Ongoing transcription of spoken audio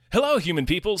Hello, human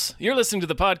peoples. You're listening to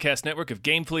the podcast network of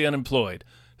Gamefully Unemployed.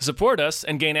 To support us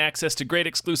and gain access to great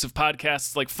exclusive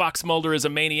podcasts like Fox Mulder is a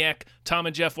Maniac, Tom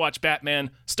and Jeff Watch Batman,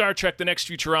 Star Trek The Next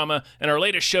Futurama, and our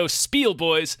latest show, Spiel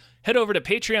Boys, head over to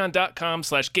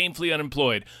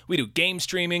patreon.com/gamefullyunemployed. We do game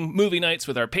streaming, movie nights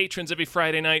with our patrons every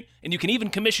Friday night, and you can even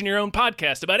commission your own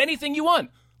podcast about anything you want.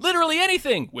 Literally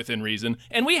anything, within reason,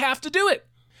 and we have to do it.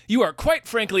 You are quite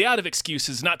frankly out of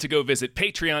excuses not to go visit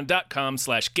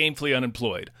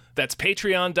patreon.com/gamefullyunemployed. That's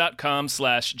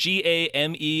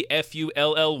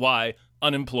patreon.com/GAMEFULLY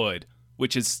unemployed,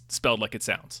 which is spelled like it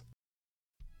sounds.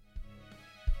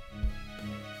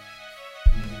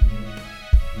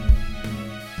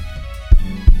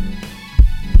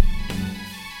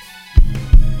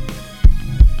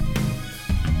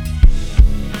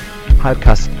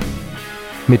 Halbkast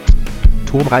mit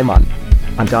Tom Reimann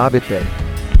und David Bell.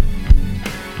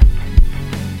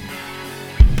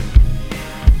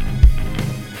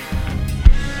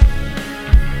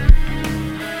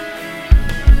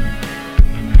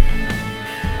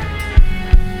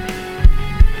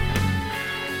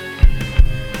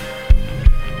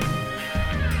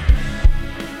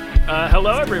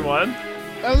 Hello, everyone.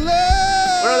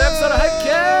 Hello! We're on the episode of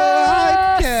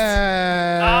Hypecast!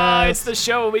 Hypecast! It's the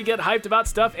show where we get hyped about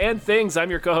stuff and things. I'm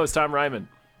your co-host, Tom Ryman.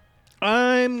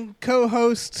 I'm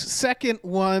co-host second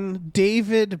one,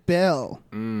 David Bell.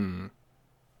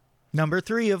 Number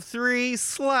 3 of 3,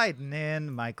 sliding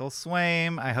in, Michael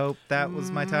Swaim. I hope that was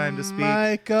my time to speak.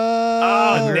 Michael!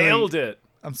 Oh, nailed it.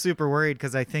 I'm super worried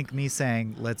because I think me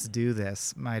saying, let's do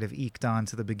this, might have eked on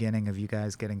to the beginning of you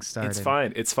guys getting started. It's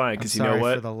fine, because you know sorry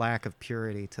what? for the lack of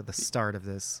purity to the start of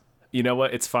this. You know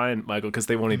what? It's fine, Michael, because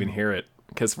they won't even hear it.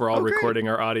 Because we're all recording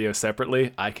our audio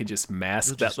separately. I could just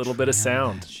mask that little bit of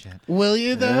sound. Will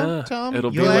you, though, Yeah. Tom?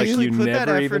 It'll be You'll like actually you put that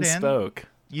never effort even in? spoke.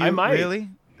 You I might. Really?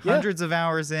 Yeah. Hundreds of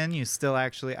hours in, you still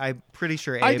actually... I'm pretty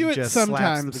sure Abe I do it just slaps the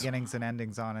sometimes. beginnings and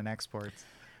endings on and exports.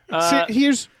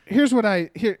 Here's what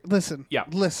listen. Yeah.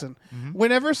 Listen.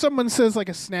 Whenever someone says like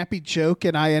a snappy joke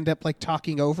and I end up like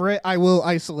talking over it, I will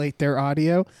isolate their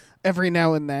audio every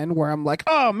now and then where I'm like,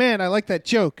 oh man, I like that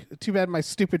joke. Too bad my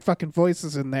stupid fucking voice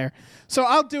is in there. So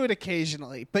I'll do it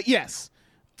occasionally. But yes,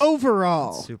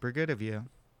 overall, Super good of you.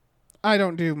 I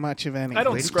don't do much of anything. I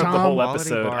don't Wait, scrub the Tom, whole quality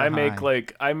episode. bar I make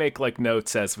high. like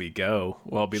notes as we go.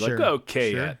 Well, I'll be like, Sure,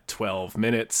 okay, sure. at 12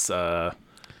 minutes,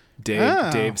 Dave Oh.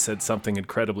 Dave said something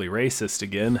incredibly racist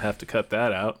again. Have to cut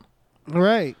that out.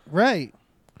 Right.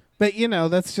 But you know,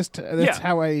 that's Yeah.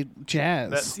 how I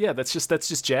jazz. That's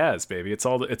just jazz, baby. It's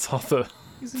all the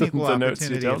He's an equal the notes you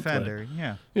opportunity don't play. offender.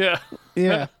 Yeah. Yeah.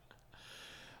 Yeah.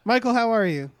 Michael, how are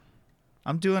you?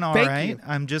 I'm doing all Thank right. you.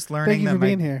 I'm just Thank learning you that for my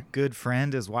being here. good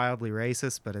friend is wildly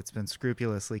racist, but it's been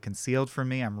scrupulously concealed from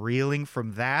me. I'm reeling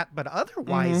from that, but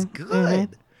otherwise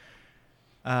good.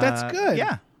 That's good.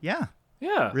 Yeah.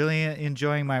 Yeah. Really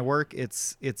enjoying my work.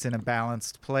 It's in a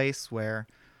balanced place where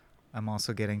I'm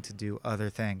also getting to do other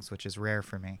things, which is rare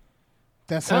for me.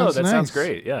 That sounds that nice. sounds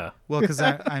great. Yeah. Well, because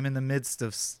I'm in the midst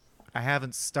of... I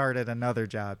haven't started another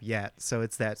job yet, so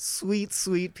it's that sweet,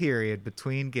 sweet period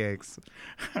between gigs.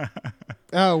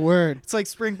 Oh, word. It's like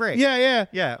spring break. Yeah.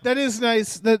 Yeah. That is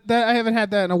nice. That I haven't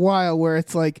had that in a while where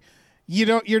it's like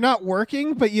you're not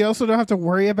working, but you also don't have to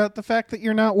worry about the fact that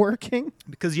you're not working.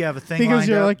 Because you have a thing Because lined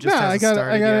you're up, like, just nah, hasn't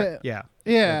I gotta- started yet. Yeah.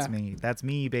 Yeah. That's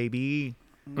me, baby.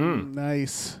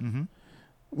 Nice. Mm-hmm.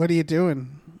 What are you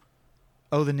doing?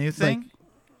 Oh, the new thing?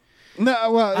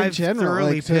 No, well, in I've general,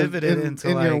 thoroughly like, pivoted in into,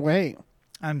 your like- way.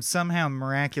 I'm somehow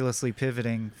miraculously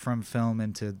pivoting from film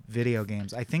into video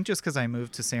games. I think just because I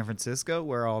moved to San Francisco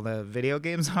where all the video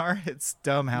games are. It's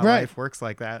dumb how Right. life works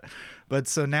like that. But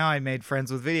so now I made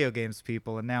friends with video games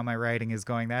people, and now my writing is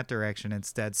going that direction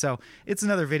instead. So it's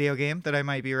another video game that I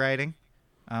might be writing,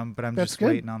 but I'm That's just good.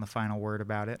 waiting on the final word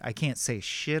about it. I can't say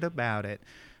shit about it,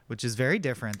 which is very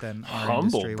different than our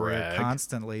Humble industry where brag. you're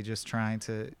constantly just trying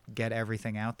to get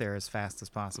everything out there as fast as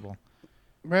possible.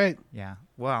 Right. Yeah,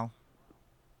 well,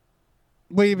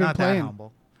 What have you been not playing? that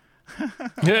humble.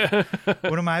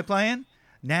 What am I playing?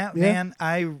 Now, Yeah. man,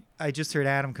 I just heard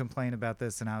Adam complain about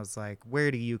this, and I was like,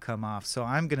 where do you come off? So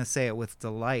I'm going to say it with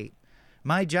delight.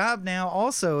 My job now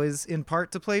also is in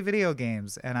part to play video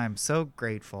games, and I'm so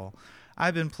grateful.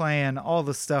 I've been playing all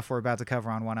the stuff we're about to cover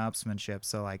on one-upsmanship.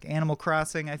 So, like, Animal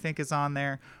Crossing, I think, is on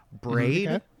there. Braid,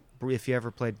 Okay. if you ever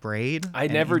played Braid. I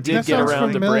and never Indie did That get sounds around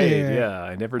to familiar. Braid. Yeah,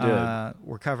 I never did.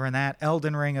 We're covering that.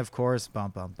 Elden Ring, of course. Bum,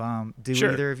 bum, bum. Do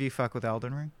Sure. either of you fuck with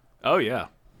Elden Ring? Oh yeah.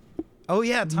 Oh,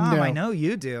 yeah, Tom, No. I know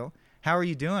you do. How are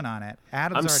you doing on it?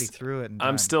 Adam's I'm already s- through it. And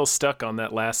I'm done. still stuck on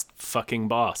that last fucking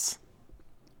boss.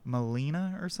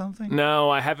 Melina or something? No,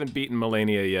 I haven't beaten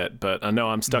Melania yet, but I know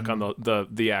I'm stuck on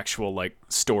the actual like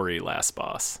story last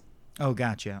boss. Oh,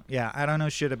 gotcha. Yeah, I don't know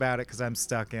shit about it because I'm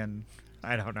stuck in.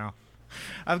 I don't know.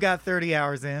 I've got 30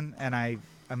 hours in, and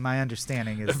my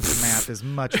understanding is the map is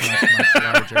much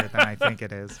larger than I think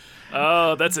it is.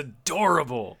 Oh, that's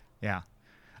adorable. Yeah.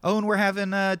 Oh, and we're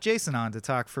having Jason on to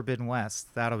talk Forbidden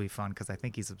West. That'll be fun because I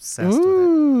think he's obsessed with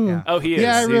it. Yeah. Oh, he is.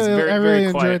 Yeah, I He's really, very, I very really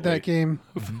enjoyed quietly. that game.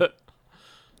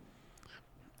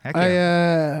 Heck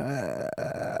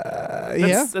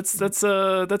yeah.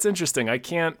 That's interesting. I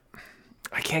can't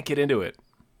get into it.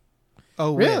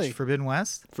 Oh, Really? which? Forbidden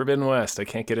West? Forbidden West. I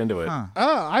can't get into it. Huh.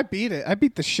 Oh, I beat it. I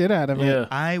beat the shit out of Yeah. it.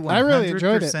 I 100% I really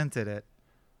enjoyed it. did it.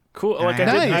 Cool. And Like I I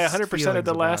did. Nice. I 100% of feelings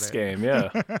the about last it. game. Yeah.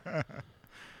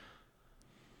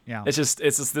 Yeah. It's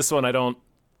just this one. I don't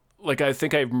like. I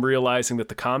think I'm realizing that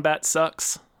the combat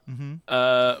sucks.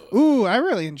 Ooh, I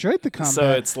really enjoyed the combat.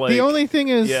 So it's like- the only thing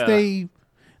is yeah.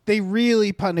 they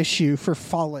really punish you for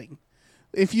falling.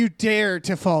 If you dare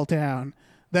to fall down,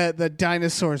 the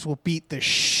dinosaurs will beat the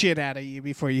shit out of you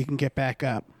before you can get back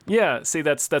up. Yeah. See,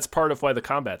 that's part of why the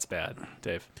combat's bad,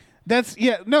 Dave.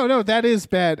 No, that is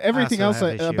bad. Everything also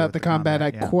else have issue about with the the combat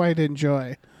combat, I yeah. quite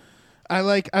enjoy. I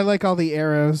like all the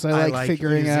arrows. I like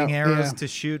figuring using out arrows yeah. to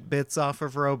shoot bits off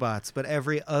of robots, but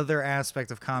every other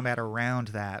aspect of combat around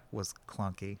that was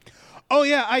clunky. Oh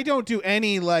yeah, I don't do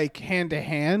any like hand to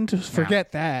hand.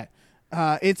 Forget that.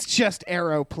 It's just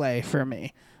arrow play for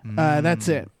me. That's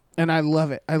it, and I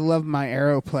love it. I love my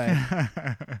arrow play.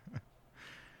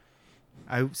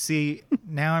 I see.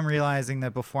 Now I'm realizing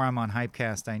that before I'm on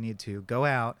Hypecast, I need to go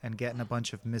out and get in a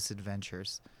bunch of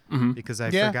misadventures because I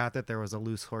Yeah. forgot that there was a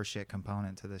loose horseshit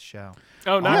component to this show.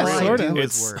 Oh, not Yeah, All really. I sorta. do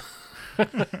It's is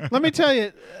work. Let me tell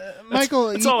you, Michael.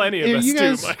 That's all any of us you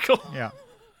guys, do, Michael. Yeah.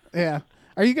 Yeah.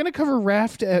 Are you going to cover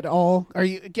Raft at all? Are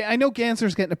you? I know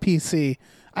Ganser's getting a PC.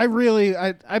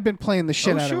 I've been playing the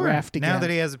shit out of Raft again. Now that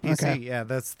he has a PC, Okay. yeah,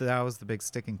 that was the big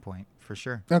sticking point for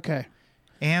sure. Okay.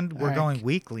 And we're All right. going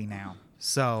weekly now,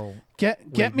 so Get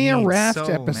we me a need Raft so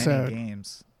episode. Many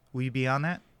games. Will you be on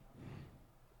that?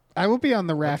 I will be on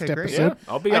the Raft Okay, great. Yeah, episode.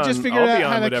 I'll be I on. just figured I'll be out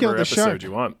on how to whatever kill the episode shark.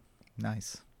 you want.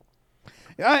 Nice.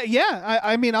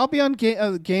 I mean, I'll be on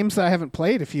games that I haven't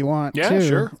played if you want. Yeah, too.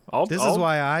 sure. This is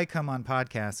why I come on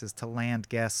podcasts is to land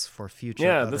guests for future.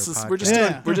 Yeah, other this is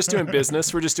podcasts. we're just doing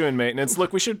business. We're just doing maintenance.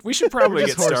 Look, we should probably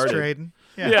Just get horse started. trading.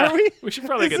 Yeah. Yeah, Are we? we should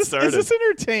probably Is get this, started. Is this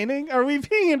entertaining? Are we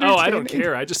being entertaining? Oh, I don't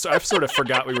care. I sort of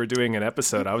forgot we were doing an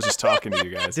episode. I was just talking to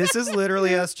you guys. This is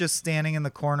literally us just standing in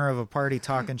the corner of a party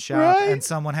talking shop, Right? and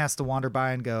someone has to wander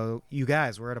by and go, "You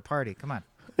guys, we're at a party. Come on."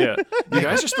 Yeah, you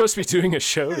guys are supposed to be doing a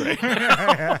show, right? All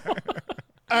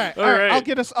right, All right. I'll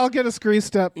get us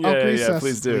greased up. I'll Yeah, grease yeah, us.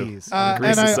 please do. Please. Grease And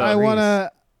us I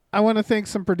up. wanna thank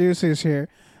some producers here.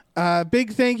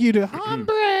 Big thank you to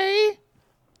Hombre.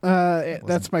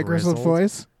 That's my grizzled grizzled.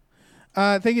 voice.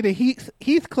 Thank you to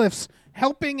Heathcliff's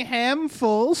Helping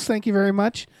Hamfuls. Thank you very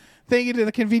much. Thank you to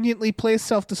the conveniently placed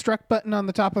self-destruct button on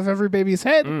the top of every baby's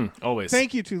head. Always.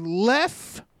 Thank you to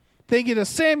Lef. Thank you to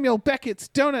Samuel Beckett's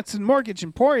Donuts and Mortgage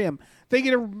Emporium. Thank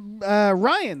you to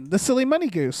Ryan, the Silly Money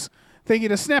Goose. Thank you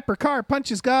to Snapper Carr,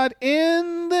 punches God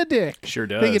in the dick. Sure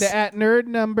does. Thank you to at Nerd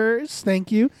Numbers.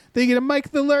 Thank you. Thank you to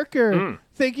Mike the Lurker.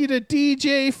 Thank you to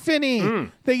DJ Finney.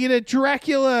 Thank you to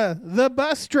Dracula, the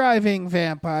bus driving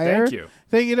vampire. Thank you.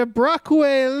 Thank you to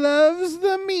Brockway Loves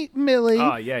the Meat Millie.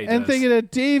 Ah, yeah, he And does. thank you to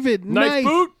David Knife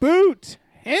Boot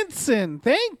Henson.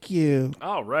 Thank you.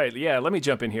 All right. Yeah, let me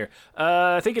jump in here.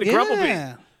 Thank you to Grumblebee.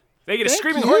 Yeah. Thank you to Thank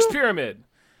Screaming you. Horse Pyramid.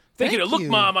 Thank you to Thank Look you.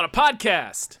 Mom on a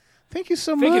podcast. Thank you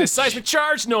so Thank you to much. Seismic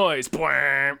Charge Noise.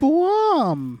 Bwam.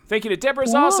 Boom. Thank you to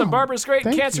Deborah's Wow. Awesome, Barbara's Great,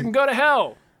 and Thank Cancer you. Can Go to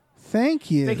Hell. Thank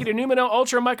you. Thank you to Numino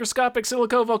Ultra Microscopic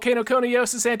Silico Volcano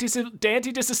Coniosis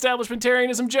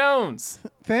Anti-Disestablishmentarianism Jones.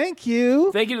 Thank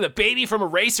you. Thank you to the baby from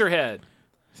Eraserhead.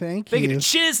 Thank Thank you. you to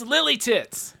Chiz Lily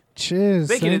Tits. Cheers.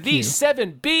 Thank you to these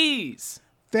 7 Bs.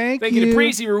 Thank Thank you. you to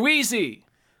Breezy Ruizy.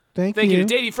 Thank Thank you. you to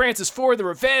Davey Francis for the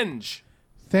Revenge.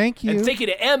 Thank you. And thank you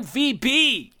to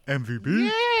MVB.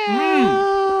 MVP.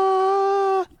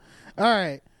 Yeah. All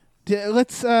right.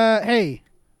 Let's hey,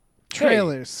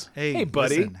 trailers. Hey,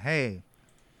 buddy. listen, hey.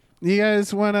 You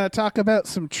guys want to talk about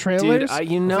some trailers? Dude, I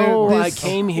This-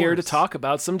 came here to course. talk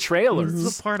about some This trailers.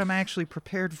 is the part I'm actually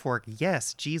prepared for.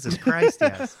 Yes, Jesus Christ,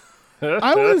 yes.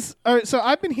 I was all right, so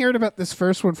I've been hearing about this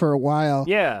first one for a while.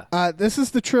 Yeah. This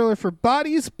is the trailer for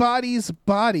Bodies, Bodies,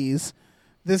 Bodies.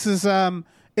 This is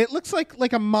it looks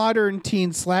like a modern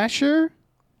teen slasher,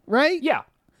 right? Yeah.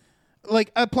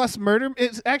 Like plus murder.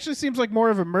 It actually seems like more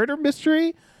of a murder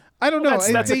mystery. I don't know.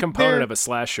 That's a They- component they're- of a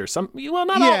slasher. Not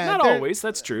Yeah, they're- always.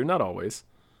 That's true. Not always.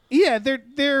 Yeah,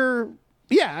 they're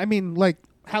yeah. I mean, like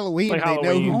Halloween, Like they know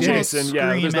Halloween, who did it. Jason. Yeah,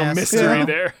 there's no Scream-esque. mystery Yeah.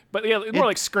 there. But yeah, more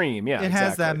like Scream. Yeah, It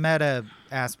has that exactly. meta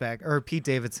aspect, or Pete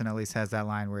Davidson at least has that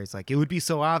line where he's like, "It would be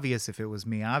so obvious if it was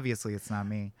me. Obviously, it's not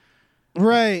me."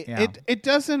 Right. Yeah. It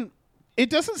doesn't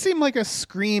seem like a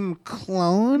Scream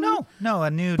clone. No,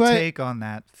 a new But- take on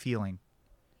that feeling.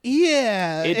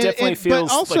 Yeah. It definitely but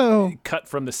feels also like cut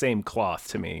from the same cloth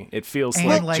to me. It feels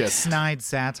And like just snide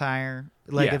satire,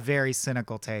 like Yeah. a very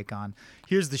cynical take on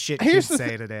here's the shit Here's kids the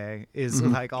say today is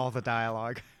Mm-hmm. like all the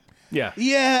dialogue. yeah.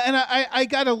 Yeah,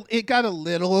 and it got a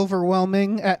little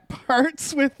overwhelming at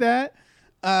parts with that,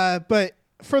 but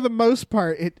for the most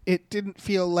part, it didn't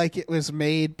feel like it was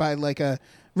made by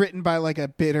written by like a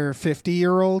bitter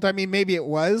 50-year-old. I mean, maybe it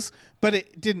was, but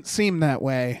it didn't seem that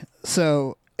way.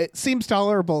 So it seems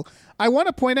tolerable. I want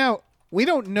to point out we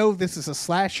don't know this is a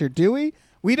slasher, do we?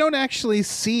 We don't actually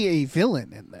see a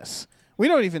villain in this. We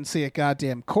don't even see a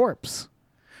goddamn corpse.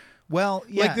 Well,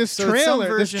 yeah, Like this so it's some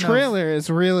trailer. This version of- trailer is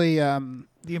really the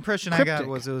impression I got cryptic.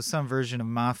 was it was some version of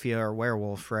mafia or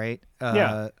werewolf, right?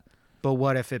 Yeah. But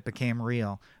what if it became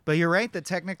real? But you're right that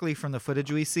technically, from the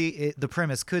footage we see, the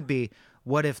premise could be,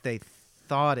 what if they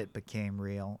thought it became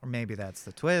real, or maybe that's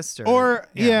the twist, or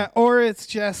it's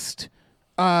just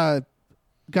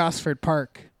Gosford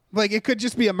Park. Like it could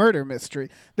just be a murder mystery.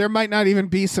 There might not even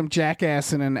be some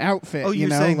jackass in an outfit. Oh, you're you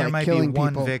know, saying there like might be killing one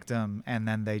people. victim, and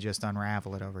then they just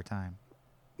unravel it over time.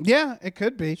 Yeah, it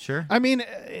could be. Sure. I mean,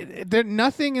 there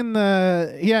nothing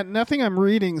nothing I'm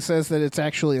reading says that it's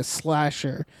actually a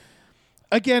slasher.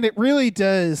 Again, it really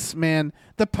does, man.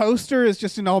 The poster is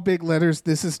just in all big letters.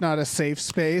 This is not a safe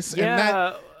space. Yeah. And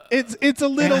that it's a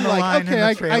little And the like line in okay, the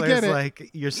I trailer get is it. like,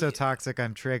 "You're so toxic,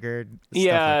 I'm triggered." stuff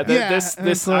Yeah, like that. Yeah, this and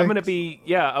it's I'm like- gonna be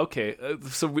okay.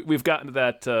 So we've gotten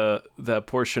to that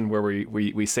portion where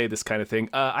we say this kind of thing.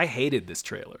 I hated this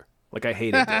trailer. Like I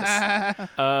hated this.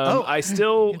 I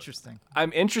still Interesting.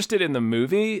 I'm interested in the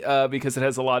movie because it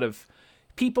has a lot of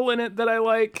people in it that I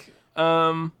like.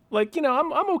 Like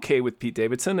I'm okay with Pete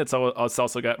Davidson. It's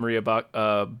also got Maria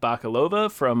Bakalova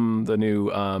from the new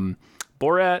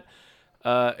Borat.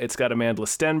 It's got Amanda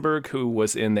Stenberg, who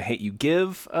was in The Hate You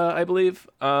Give, I believe.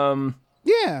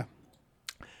 Yeah.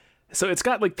 So it's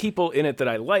got like people in it that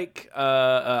I like.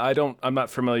 I'm not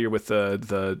familiar with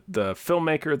the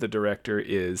filmmaker. The director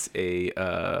is a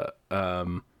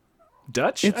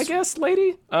Dutch, I guess,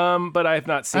 lady. But I have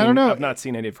not seen. I don't know. I've not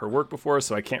seen any of her work before,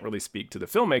 so I can't really speak to the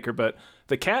filmmaker. But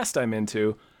the cast I'm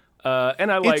into,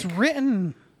 and I like. It's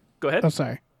written. Go ahead. Oh,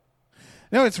 sorry.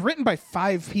 No, it's written by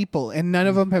 5 people, and none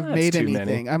of them have That's made too anything.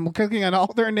 many. I'm clicking on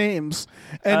all their names,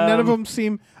 and none of them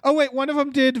seem. Oh wait, one of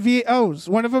them did VOs.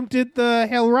 One of them did the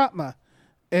Hail Ratma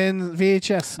in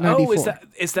VHS '94. Oh,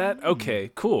 is that okay?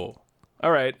 Cool.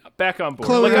 All right, back on board.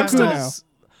 Chloe Like I'm still, Okuno.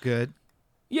 Good.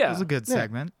 It yeah. was a good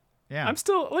segment. Yeah. I'm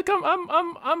still like I'm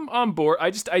on board. I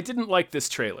didn't like this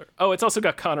trailer. Oh, it's also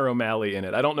got Connor O'Malley in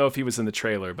it. I don't know if he was in the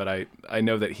trailer, but I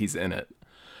know that he's in it.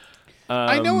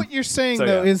 I know what you're saying so,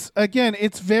 though. yeah. Is again,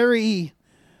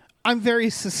 I'm very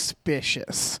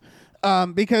suspicious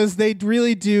because they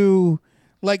really do.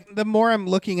 Like the more I'm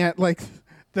looking at like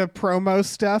the promo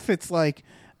stuff, it's like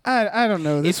I don't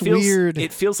know. This weird.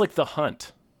 It feels like The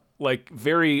Hunt, like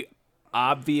very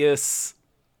obvious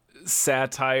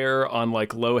satire on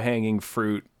like low hanging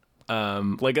fruit.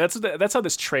 Like that's how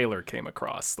this trailer came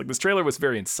across. Like this trailer was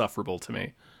very insufferable to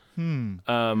me.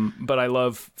 But I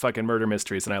love fucking murder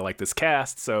mysteries and I like this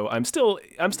cast, so I'm still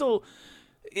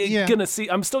Yeah.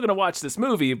 I'm still gonna watch this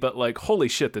movie, but like holy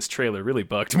shit, this trailer really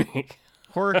bugged me.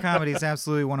 Horror comedy is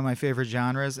absolutely one of my favorite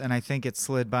genres, and I think it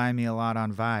slid by me a lot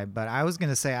on Vibe. But I was going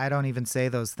to say, I don't even say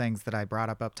those things that I brought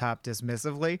up top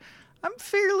dismissively. I'm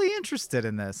fairly interested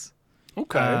in this.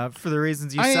 Okay. For the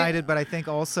reasons you I- cited, but I think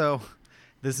also,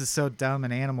 this is so dumb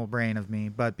and animal brain of me,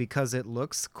 but because it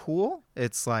looks cool,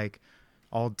 it's like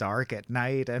all dark at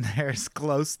night and there's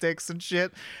glow sticks and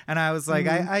shit. And I was like,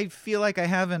 I feel like I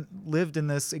haven't lived in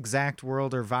this exact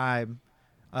world or vibe.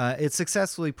 It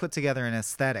successfully put together an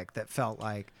aesthetic that felt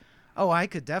like, oh, I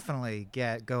could definitely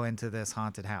go into this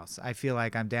haunted house. I feel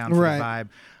like I'm down for Right.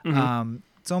 the vibe.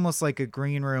 It's almost like a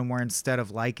green room where instead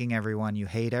of liking everyone, you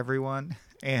hate everyone.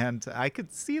 And I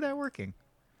could see that working.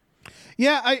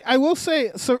 Yeah, I will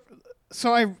say so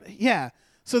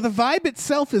the vibe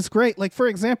itself is great. Like for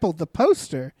example, the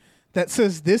poster that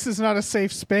says this is not a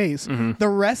safe space. The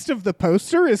rest of the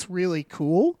poster is really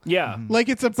cool. yeah. Like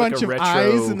it's a like bunch a of retro-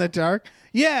 eyes in the dark.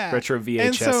 Yeah. Retro And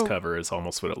VHS so cover is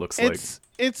almost what it looks like.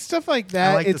 It's stuff like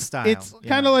that. like the it's style, it's yeah.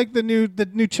 kind of like the new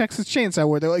Texas Chainsaw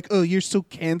where they're like, "Oh, you're so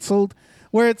canceled."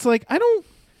 Where it's like, I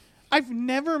I've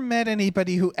never met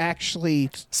anybody who actually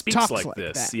Speaks talks like like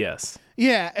this, that. yes.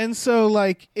 Yeah, and so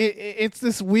like it's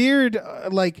this weird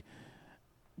like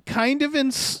kind of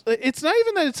it's not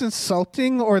even that it's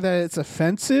insulting or that it's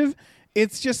offensive.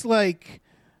 It's just like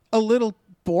a little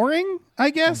boring, I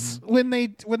guess, when they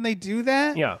do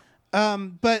that. Yeah.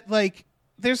 But like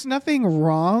there's nothing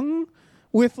wrong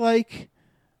with like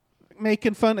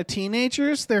making fun of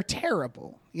teenagers. They're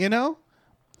terrible, you know?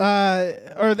 Or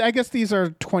I guess these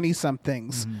are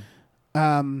 20-somethings.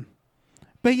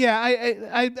 But yeah,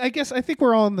 I guess I think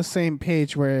we're all on the same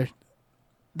page where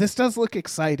this does look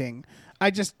exciting.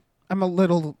 I'm a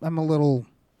little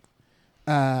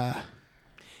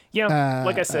Yeah,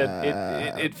 like I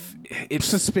said, it's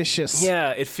suspicious.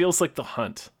 Yeah, it feels like The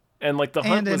Hunt, and like The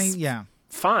Hunt was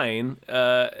fine.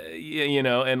 You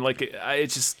know, and like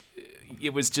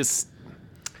it was just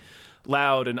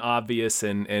loud and obvious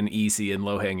and easy and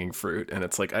low hanging fruit, and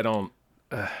it's like I don't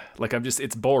like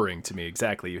it's boring to me.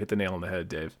 Exactly, you hit the nail on the head,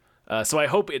 Dave. So I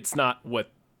hope it's not what.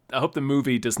 I hope the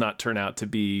movie does not turn out to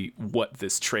be what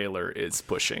this trailer is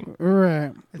pushing.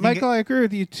 Right. Michael, I agree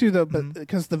with you too, though, but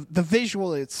because the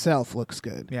visual itself looks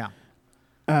good. Yeah.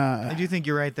 I do think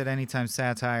you're right that anytime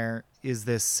satire is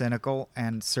this cynical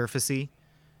and surfacey,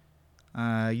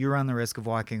 you run the risk of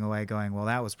walking away going, well,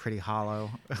 that was pretty hollow,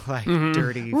 like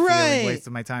dirty, feeling waste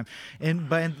of my time.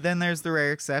 But then there's the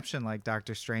rare exception like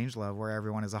Dr. Strangelove, where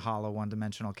everyone is a hollow,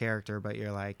 one-dimensional character, but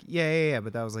you're like, yeah,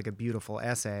 but that was like a beautiful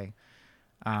essay.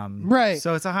 Right.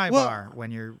 So it's a high bar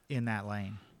when you're in that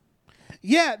lane.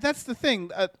 Yeah, that's the thing.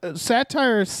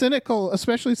 Satire, cynical,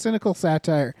 especially cynical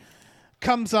satire,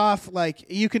 comes off like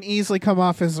you can easily come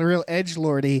off as a real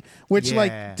edgelordy, which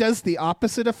like does the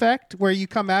opposite effect, where you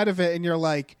come out of it and you're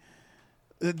like,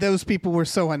 those people were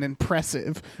so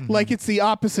unimpressive. Like it's the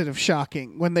opposite of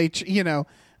shocking when they,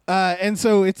 and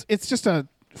so it's just a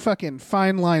fucking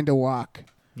fine line to walk.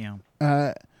 Yeah.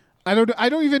 I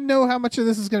don't even know how much of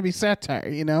this is going to be satire,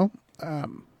 you know?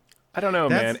 I don't know,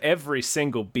 man. Every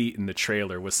single beat in the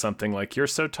trailer was something like, you're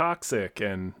so toxic,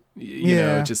 and, you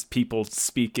know, just people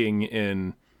speaking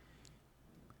in...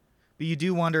 But you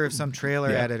do wonder if some trailer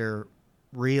editor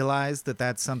realized that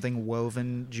that's something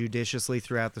woven judiciously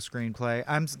throughout the screenplay.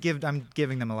 I'm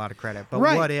giving them a lot of credit, but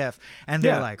what if? And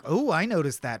they're like, oh, I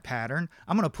noticed that pattern.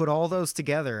 I'm going to put all those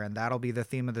together, and that'll be the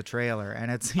theme of the trailer.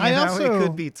 And it's, it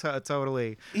could be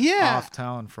totally off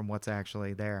tone from what's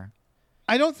actually there.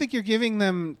 I don't think you're giving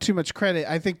them too much credit.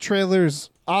 I think trailers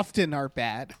often are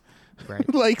bad.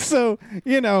 Right. Like, so,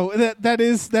 you know, that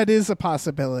is a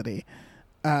possibility.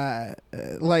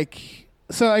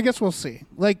 So I guess we'll see.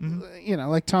 Like, you know,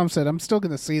 like Tom said, I'm still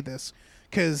going to see this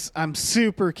because I'm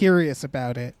super curious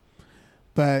about it.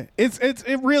 But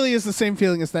it really is the same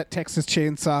feeling as that Texas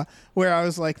Chainsaw, where I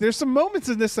was like, there's some moments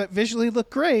in this that visually look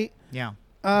great. Yeah.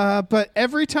 But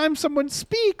every time someone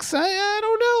speaks, I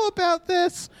don't know about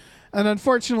this. And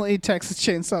unfortunately, Texas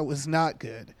Chainsaw was not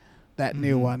good, that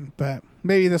new one. But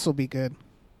maybe this will be good.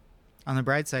 On the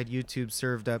bright side, YouTube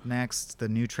served up next the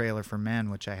new trailer for Men,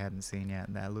 which I hadn't seen yet,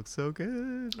 and that looks so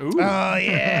good. Ooh. Oh,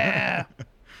 yeah.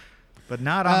 But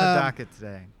not on the docket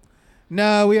today.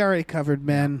 No, we already covered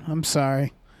Men. I'm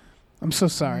sorry. I'm so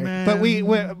sorry. Men.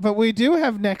 But we do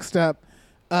have next up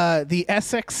the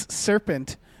Essex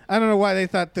Serpent. I don't know why they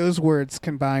thought those words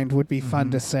combined would be fun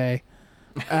to say.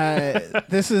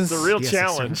 This is the real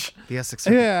challenge. The Essex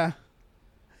Serpent. Yeah.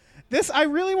 I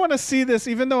really want to see this,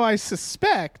 even though I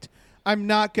suspect I'm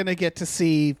not going to get to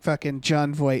see fucking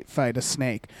Jon Voight fight a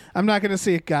snake. I'm not going to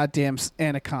see a goddamn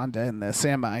anaconda in this,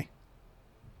 am I?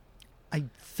 I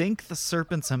think the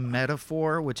serpent's a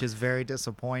metaphor, which is very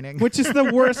disappointing. Which is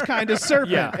the worst kind of serpent.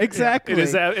 Yeah, exactly. It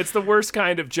is. It's the worst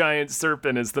kind of giant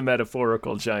serpent is the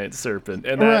metaphorical giant serpent.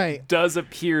 And that does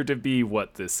appear to be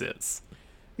what this is.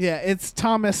 Yeah, it's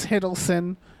Thomas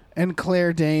Hiddleston and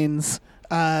Claire Danes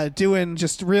doing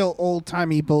just real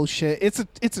old-timey bullshit.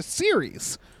 It's a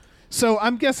series. So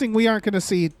I'm guessing we aren't going to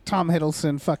see Tom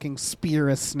Hiddleston fucking spear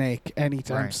a snake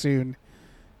anytime soon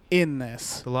in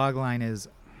this. The logline is,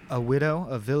 a widow,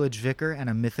 a village vicar, and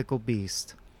a mythical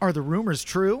beast. Are the rumors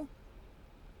true?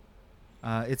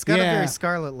 It's got a very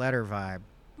Scarlet Letter vibe.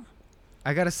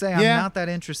 I got to say, I'm not that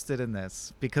interested in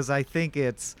this because I think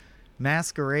it's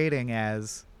masquerading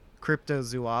as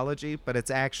cryptozoology, but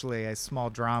it's actually a small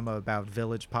drama about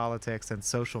village politics and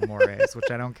social mores, which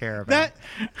I don't care about.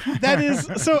 That is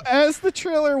so. As the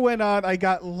trailer went on, I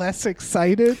got less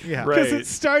excited. Yeah. because Right. it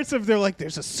starts of they're like,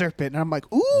 "There's a serpent," and I'm like,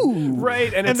 "Ooh!" Right,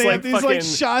 and And it's they like have these fucking like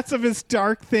shots of his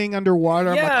dark thing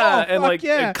underwater. yeah, I'm like, "Oh, and fuck like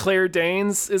yeah!" Claire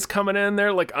Danes is coming in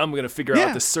there, like I'm gonna figure out Yeah.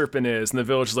 what the serpent is, and the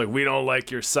village is like, we don't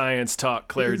like your science talk,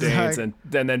 Claire He's Danes, like- and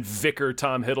then Vicar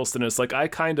Tom Hiddleston is like, I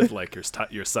kind of like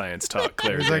your science talk,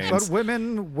 Claire He's like, Danes. but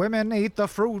women ate the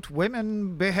fruit.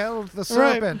 Women beheld the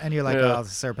Right. serpent. And you're like, Yeah. oh, the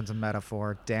serpent's a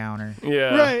metaphor. Downer.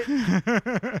 Yeah.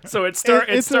 Right. So it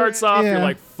It's starts off, yeah. you're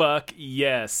like, fuck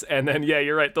yes, and then yeah,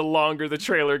 you're right. The longer the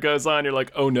trailer goes on, you're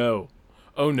like, oh no.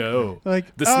 Oh no!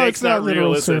 Like, the oh, snake's it's not not real,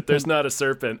 literal is it? serpent. There's not a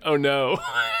serpent. Oh no!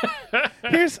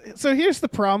 here's the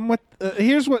problem with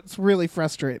here's what's really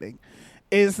frustrating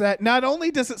is that not only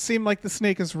does it seem like the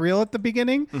snake is real at the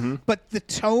beginning, Mm-hmm. but the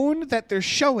tone that they're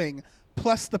showing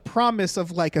plus the promise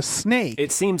of like a snake,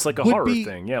 It seems like a Would horror be-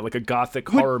 thing, yeah, like a gothic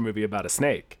horror movie about a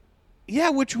snake. yeah,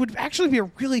 which would actually be a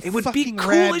really It would be fucking cool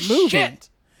rad as movie. shit.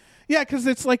 Yeah, because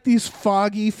it's like these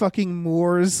foggy fucking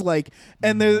moors, like,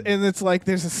 and it's like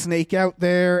there's a snake out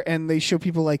there, and they show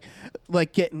people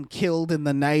like getting killed in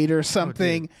the night or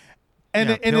something, and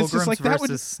Yeah, and it's just Pilgrims like that versus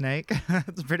would. Snake.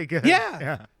 That's pretty good.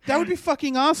 Yeah, that would be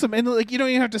fucking awesome. And like you don't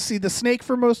even have to see the snake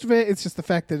for most of it. It's just the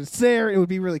fact that it's there. It would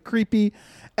be really creepy.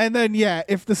 And then yeah,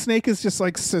 if the snake is just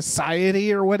like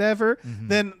society or whatever,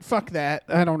 then fuck that.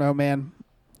 I don't know, man.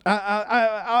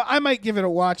 I might give it a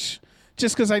watch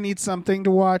just because I need something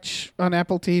to watch on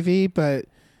Apple TV. But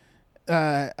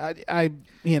I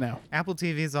you know. Apple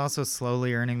TV is also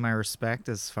slowly earning my respect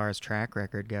as far as track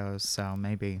record goes, so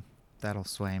maybe that'll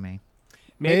sway me.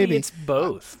 Maybe Maybe. it's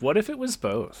both. What if it was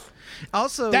both?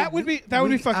 Also, That would be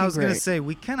fucking I was gonna great. say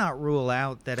we cannot rule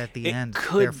out that at the It end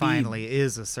could there be- finally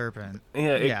is a serpent.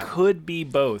 Yeah, it could be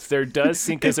both. There does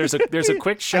seem because there's a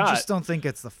quick I shot. just don't think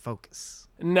it's the focus.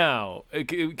 No,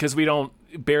 because we don't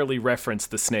barely reference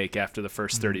the snake after the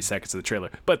first 30 seconds of the trailer.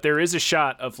 But there is a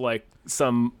shot of like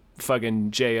some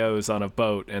fucking JOs on a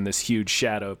boat and this huge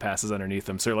shadow passes underneath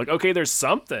them. So you're like, okay, there's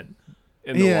something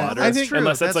in the Yeah, water. I think-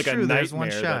 Unless that's That's like true. a There's one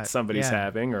nightmare shot. that somebody's Yeah.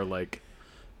 having or like,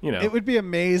 you know. It would be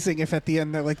amazing if at the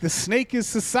end they're like, the snake is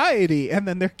society, and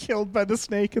then they're killed by the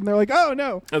snake, and they're like, oh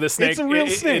no, Oh, the snake. it's a real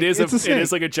snake. It is it's a it snake.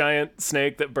 is like a giant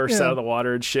snake that bursts Yeah. out of the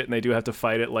water and shit, and they do have to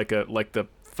fight it like the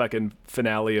fucking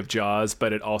finale of Jaws.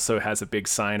 But it also has a big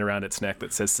sign around its neck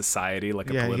that says "Society," like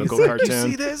a Yeah, political he's like, cartoon. You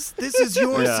see this? This is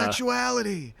your Yeah.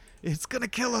 sexuality. It's gonna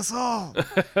kill us all.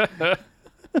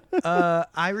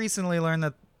 I recently learned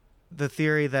that the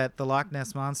theory that the Loch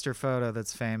Ness monster photo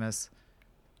that's famous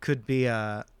could be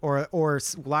or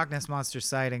Loch Ness monster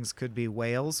sightings could be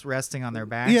whales resting on their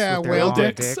backs. Yeah, with their whale long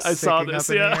dicks. I saw sticking this,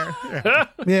 up in the yeah. air.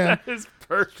 Yeah. That is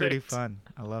perfect. Pretty fun.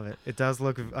 I love it. It does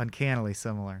look uncannily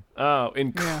similar. Oh,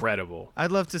 incredible!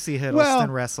 I'd love to see Hiddleston Well-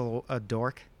 wrestle a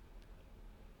dork.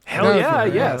 Hell That yeah!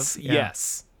 would be Yes, Yeah.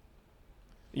 yes,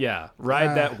 yeah.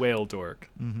 Ride that whale dork.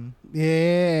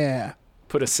 Yeah.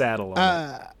 Put a saddle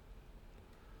on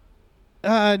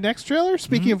it. Next trailer.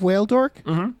 Speaking of whale dork,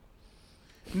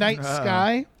 Night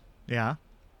Sky. Yeah.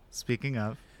 Speaking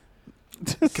of.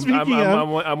 Speaking I'm,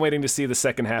 of, I'm waiting to see the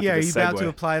second half Yeah, are of you this about segue. to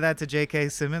apply that to J.K.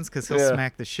 Simmons? Because he'll Yeah.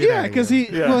 smack the shit out yeah, of you. because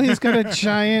he's got a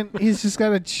giant. He's just got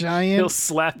a He'll giant.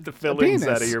 slap the fillings penis.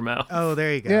 out of your mouth. Oh,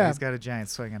 there you go. Yeah. He's got a giant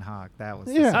swinging hog. That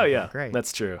was Yeah. Oh yeah, great.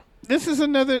 That's true. This is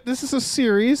a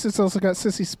series. It's also got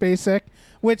Sissy Spacek,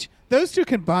 which those two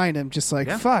combined, I'm just like,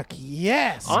 Yeah. fuck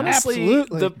yes, Honestly,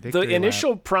 absolutely. the Victory lap.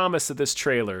 initial promise of this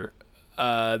trailer,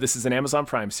 this is an Amazon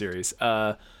Prime series,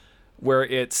 where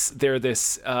they're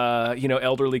this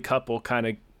elderly couple kind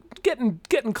of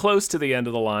getting close to the end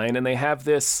of the line, and they have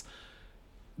this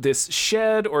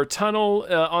shed or tunnel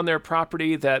on their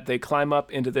property that they climb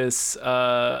up into this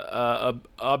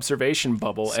observation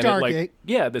bubble, and Stargate.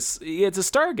 it's a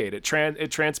Stargate.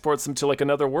 It transports them to like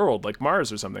another world, like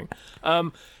Mars or something.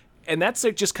 And that's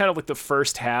like just kind of like the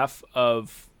first half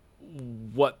of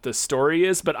what the story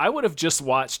is, but I would have just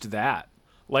watched that.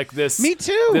 Like this Me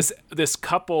too. This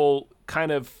couple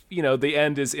kind of, the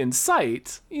end is in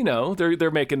sight.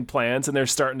 They're making plans and they're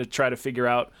starting to try to figure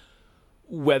out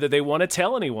whether they want to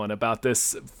tell anyone about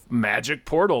this magic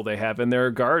portal they have in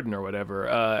their garden or whatever.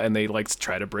 And they like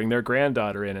try to bring their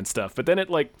granddaughter in and stuff. But then it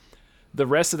like the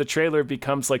rest of the trailer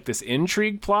becomes like this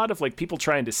intrigue plot of like people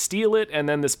trying to steal it, and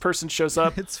then this person shows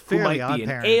up It's who fairly might be Odd an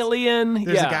Parents. alien.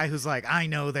 There's yeah. a guy who's like, I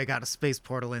know they got a space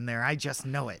portal in there. I just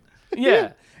know it.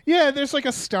 yeah. yeah, there's like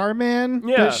a Starman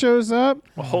Yeah. that shows up.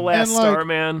 A whole ass And, like,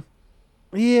 Starman.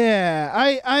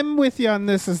 Yeah, I'm with you on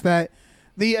this. Is that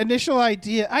the initial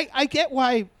idea, I get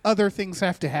why other things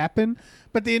have to happen,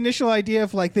 but the initial idea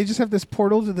of like they just have this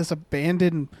portal to this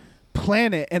abandoned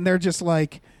planet and they're just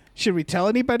like, should we tell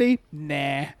anybody?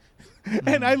 Nah.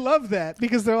 And I love that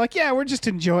because they're like, yeah, we're just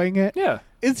enjoying it. Yeah.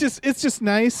 It's just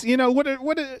nice. You know,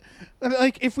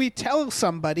 like if we tell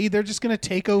somebody, they're just going to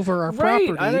take over our Right.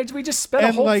 property. We just spent a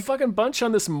And, whole like- fucking bunch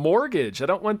on this mortgage. I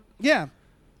don't want Yeah.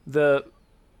 the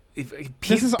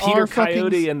This is Peter our fucking-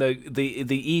 Coyote and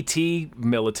the ET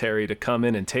military to come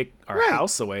in and take our Right.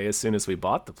 house away as soon as we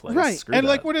bought the place. Right. Screw And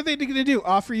like, that. what are they going to do?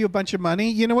 Offer you a bunch of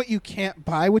money? You know what you can't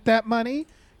buy with that money?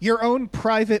 Your own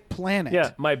private planet.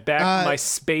 Yeah, my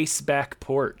space back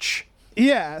porch.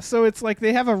 Yeah. So it's like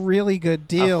they have a really good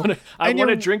deal. I And want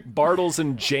to you're- drink Bartles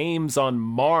and James on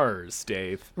Mars,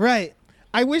 Dave. Right.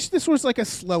 I wish this was like a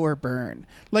slower burn.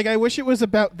 Like I wish it was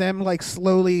about them like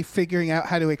slowly figuring out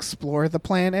how to explore the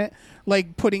planet,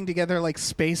 like putting together like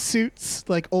space suits,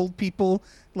 like old people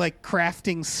like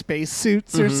crafting space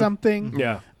suits or something.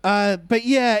 Yeah. But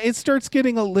yeah, it starts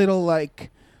getting a little like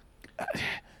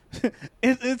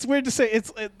it's weird to say.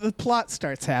 The plot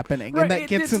starts happening, and that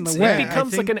gets in the way. It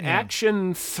becomes think- like an yeah.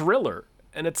 action thriller,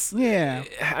 and it's Yeah.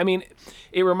 I mean,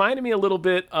 it reminded me a little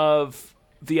bit of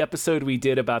the episode we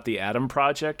did about the Atom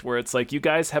Project, where it's like you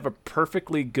guys have a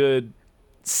perfectly good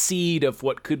seed of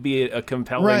what could be a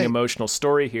compelling Right. emotional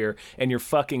story here, and you're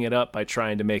fucking it up by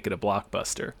trying to make it a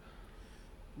blockbuster.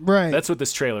 Right. That's what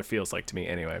this trailer feels like to me,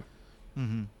 anyway.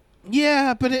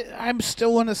 Yeah, but I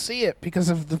still want to see it because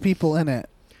of the people in it.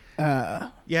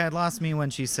 Yeah, it lost me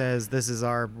when she says, "This is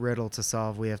our riddle to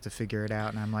solve. We have to figure it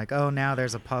out." And I'm like, "Oh, now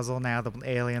there's a puzzle. Now the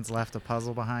aliens left a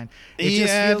puzzle behind." It Yeah,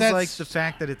 just feels like that's- the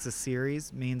fact that it's a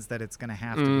series means that it's going to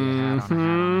have to be a hat on a hat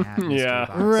on a hat mystery Yeah.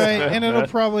 box. Right, and it'll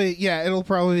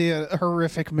probably be a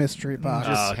horrific mystery box.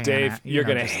 Just Oh, hang Dave, out, you're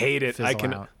gonna just hate it. I fizzle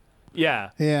can. out. Yeah,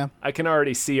 Yeah, I can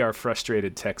already see our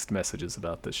frustrated text messages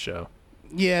about this show.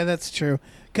 yeah, that's true.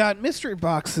 God, mystery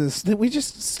boxes. That we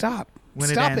just stop. When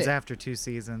Stop it ends it. after 2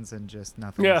 seasons and just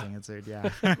nothing Yeah. is answered. Yeah.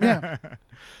 Yeah.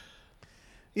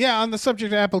 Yeah, on the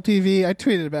subject of Apple TV, I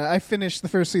tweeted about it. I finished the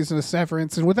first season of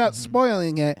Severance, and without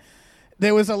spoiling it,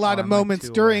 there was a lot of I'm like moments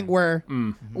 2 during away. where,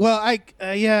 well,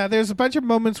 there's a bunch of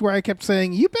moments where I kept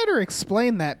saying, "You better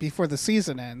explain that before the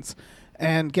season ends,"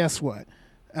 and guess what?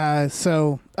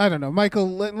 So I don't know, Michael.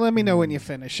 Let me know when you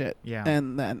finish it. Yeah.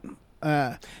 and then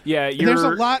Yeah,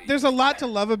 there's a lot to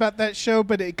love about that show,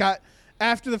 but it got.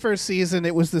 After the first season,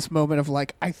 it was this moment of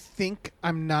like, I think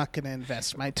I'm not going to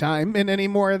invest my time in any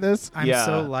more of this. I'm Yeah.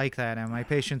 so like that, and my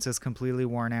patience is completely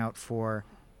worn out for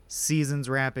seasons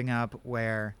wrapping up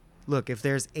where, look, if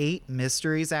there's 8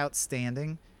 mysteries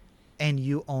outstanding and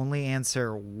you only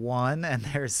answer 1 and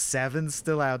there's 7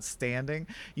 still outstanding,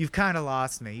 you've kind of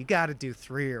lost me. You got to do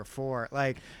 3 or 4.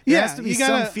 Like, there Yeah, has to be you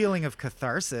gotta- some feeling of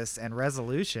catharsis and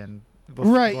resolution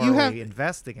before Right, you have- we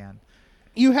invest again.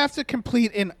 You have to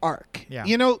complete an arc. Yeah.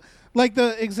 You know, like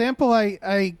the example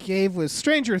I gave was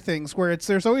Stranger Things, where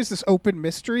there's always this open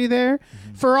mystery there.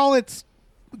 For all its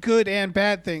good and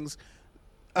bad things,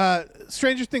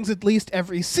 Stranger Things, at least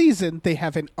every season, they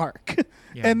have an arc.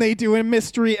 Yeah. And they do a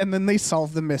mystery, and then they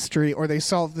solve the mystery, or they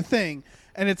solve the thing.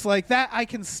 And it's like, that, I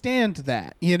can stand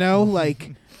that, you know?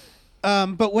 Like,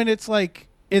 but when it's like,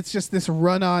 it's just this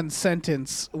run-on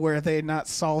sentence where they're not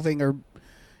solving or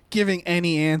giving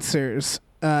any answers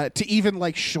to even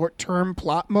like short-term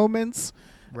plot moments,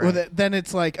 Right. then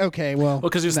it's like, okay, well,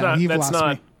 because it's no, not. you've That's lost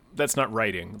not. me. That's not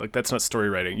writing. Like that's not story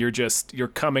writing. You're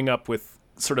coming up with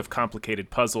sort of complicated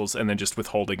puzzles and then just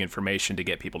withholding information to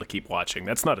get people to keep watching.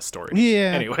 That's not a story.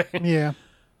 Yeah. Anyway, Yeah.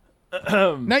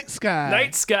 Night Sky.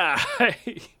 Night Sky.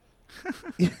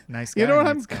 Nice guy. You know what nice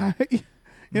I'm guy. kind. You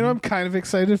know what I'm kind of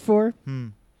excited for?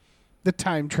 The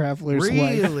Time Traveler's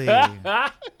Wife. Really?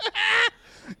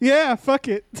 Yeah, fuck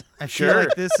it. I Sure. feel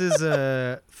like this is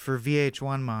for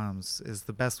VH1 moms is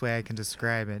the best way I can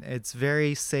describe it. It's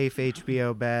very safe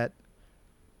HBO bet.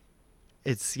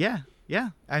 It's yeah.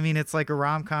 I mean, it's like a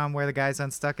rom-com where the guy's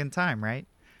unstuck in time, right?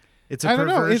 It's a I don't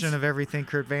know, perversion it's- of everything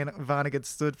Kurt Vonnegut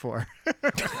stood for.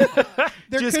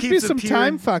 There Just could be keeps some appearing-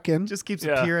 time fucking. Just keeps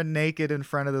Yeah. appearing naked in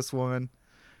front of this woman.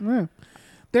 Yeah.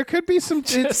 There could be some.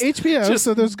 Just- it's HBO, just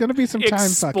so there's going to be some time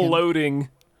fucking. Exploding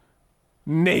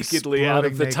nakedly out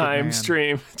of Exploding the naked time man.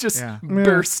 stream, just Yeah.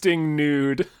 bursting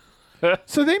nude.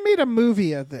 So they made a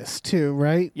movie of this too,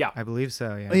 right? Yeah. I believe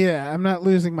so, yeah. Yeah, I'm not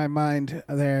losing my mind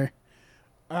there.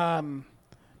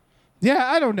 Yeah,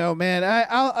 I don't know, man.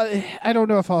 I don't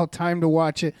know if I'll have time to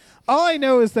watch it. All I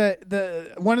know is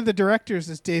that one of the directors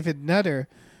is David Nutter,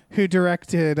 who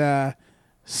directed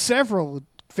several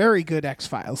very good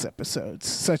X-Files episodes,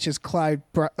 such as Clyde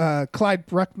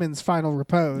Bruckman's Final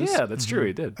Repose. Yeah, that's true.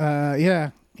 He did.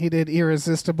 Yeah, he did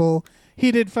Irresistible.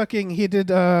 He did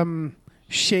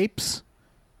Shapes.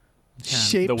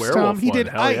 Shapes. The werewolf Tom. He one. did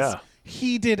Hell Ice. yeah.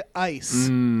 He did Ice.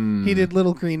 He did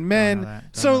Little Green Men. Don't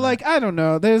So know like, I don't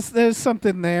know. There's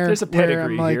something there. There's a where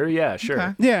pedigree I'm like, here. Yeah, sure.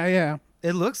 Okay. Yeah.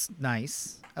 It looks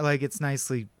nice. Like it's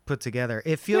nicely put together.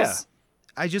 It feels.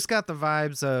 Yeah. I just got the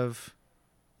vibes of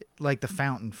like The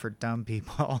Fountain for dumb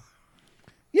people.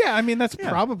 Yeah, I mean that's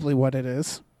probably what it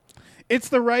is. It's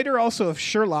the writer also of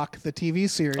Sherlock, the TV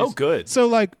series. Oh, good. So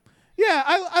like, yeah,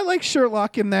 I like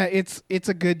Sherlock in that it's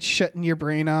a good shutting your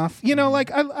brain off. You know,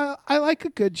 like I like a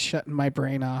good shutting my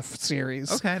brain off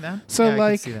series. Okay, then. So, Yeah, I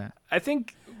like- can see that.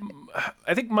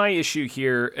 I think my issue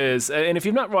here is, and if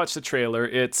you've not watched the trailer,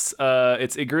 it's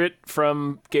Ygritte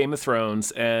from Game of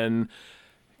Thrones, and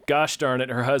gosh darn it,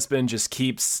 her husband just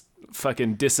keeps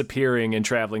fucking disappearing and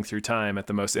traveling through time at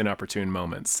the most inopportune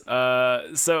moments.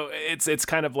 So it's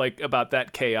kind of like about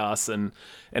that chaos and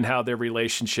how their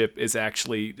relationship is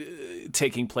actually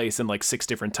taking place in like 6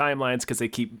 different timelines because they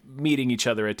keep meeting each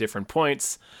other at different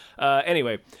points.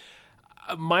 Anyway,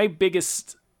 my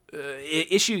biggest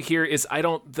issue here is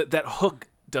that hook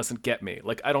doesn't get me.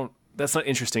 Like that's not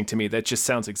interesting to me. That just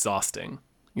sounds exhausting.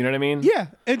 You know what I mean? Yeah,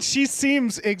 and she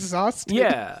seems exhausted.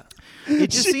 Yeah.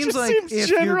 It just She seems just like seems if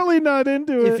generally not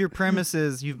into it. if your premise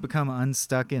is you've become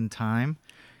unstuck in time,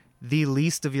 the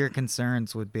least of your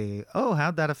concerns would be, oh,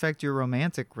 how'd that affect your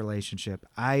romantic relationship?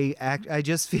 I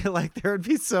just feel like there would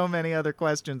be so many other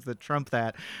questions that trump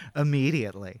that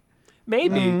immediately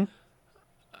Maybe.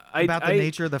 about the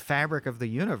nature of the fabric of the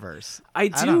universe. I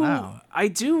don't know. I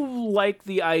do like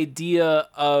the idea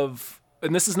of,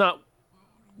 and this is not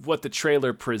what the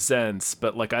trailer presents,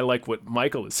 but like I like what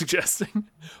Michael is suggesting,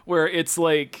 where it's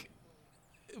like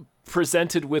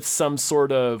presented with some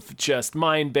sort of just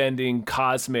mind-bending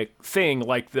cosmic thing,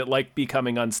 like that, like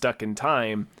becoming unstuck in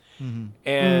time,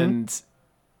 and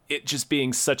it just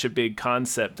being such a big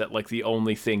concept that like the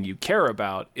only thing you care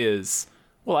about is,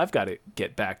 well, I've got to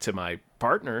get back to my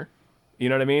partner. You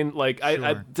know what I mean? Like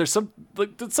Sure. there's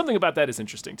something about that is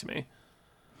interesting to me.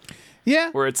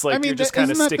 Yeah, Where it's like I mean, you're just kind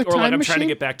of isn't that stick, the or like time I'm trying to machine?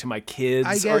 get back to my kids,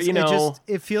 I guess or you know,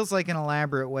 it feels like an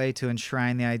elaborate way to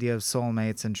enshrine the idea of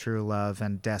soulmates and true love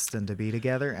and destined to be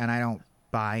together, and I don't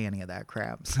buy any of that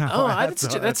crap. So oh, that's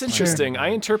that's my interesting. thing. I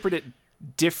interpret it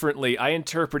differently. I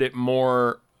interpret it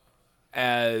more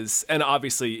as, and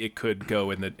obviously it could go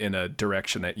in a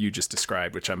direction that you just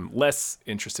described, which I'm less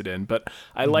interested in. But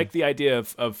I like the idea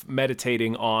of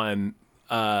meditating on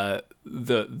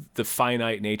the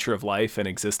finite nature of life and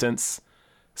existence.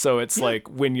 So it's like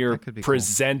when you're could be cool.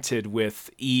 presented with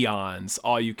eons,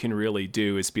 all you can really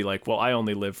do is be like, well, I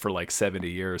only live for like 70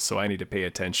 years, so I need to pay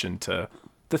attention to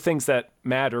the things that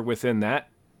matter within that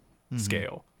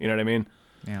scale. You know what I mean?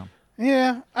 Yeah.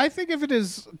 Yeah, I think of it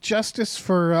as justice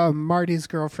for Marty's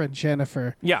girlfriend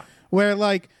Jennifer. Yeah. Where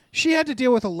like she had to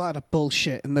deal with a lot of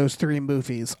bullshit in those 3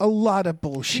 movies. A lot of She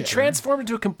bullshit. transformed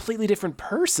into a completely different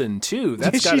person too.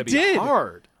 That's She got to be did.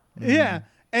 hard. Yeah.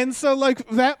 And so like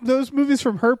those movies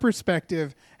from her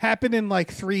perspective happen in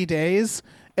like 3 days,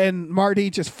 and Marty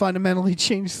just fundamentally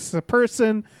changes the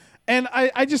person. And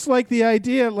I just like the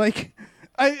idea, like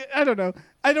I don't know.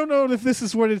 I don't know if this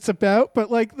is what it's about,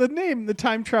 but like the name, The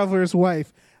Time Traveler's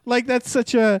Wife, like that's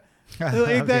such a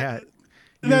like that.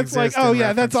 You That's like, exist in oh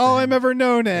yeah, that's reference to all him. I'm ever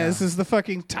known as is the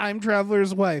fucking time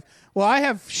traveler's wife. Well, I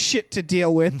have shit to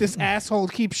deal with. This asshole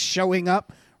keeps showing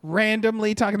up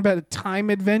randomly talking about time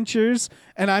adventures,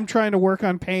 and I'm trying to work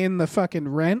on paying the fucking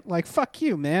rent. Like, fuck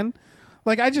you, man.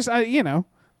 Like, you know,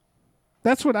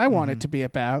 that's what I want it to be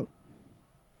about.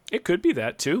 It could be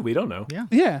that too. We don't know. Yeah.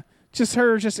 Yeah, just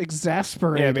her, just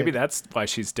exasperated. Yeah, maybe that's why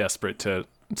she's desperate to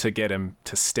get him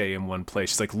to stay in one place.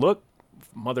 She's like, look,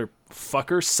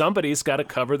 motherfucker, somebody's got to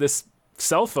cover this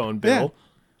cell phone bill.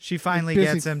 She finally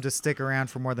Busy. gets him to stick around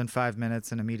for more than 5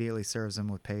 minutes and immediately serves him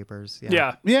with papers.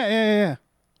 Yeah. Yeah.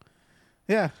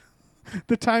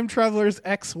 The time traveler's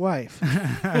ex-wife.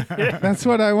 That's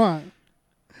what I want.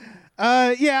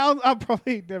 Yeah, I'll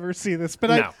probably never see this,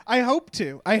 but No. I hope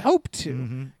to.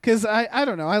 Because I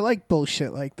don't know. I like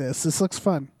bullshit like this. This looks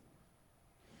fun.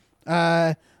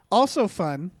 Also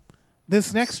fun,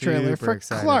 this next trailer Super for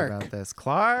excited Clark. about this.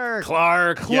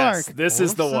 Clark. Yes, this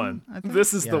is the Olsen, one. I think?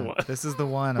 This is the Yeah, one. This is the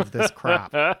one of this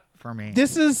crop for me.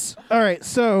 This is all right.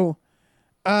 So,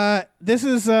 this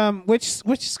is which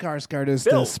Skarsgård is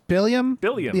Bill. this? Billiam.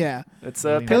 Billiam. Yeah. It's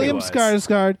Billiam Billiam Pennywise.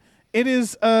 Skarsgård. It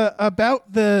is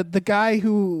about the guy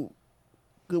who,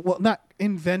 well, not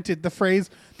invented the phrase,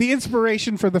 the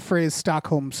inspiration for the phrase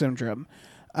Stockholm Syndrome.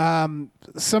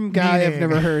 Some guy I've Meaning-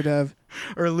 never heard of.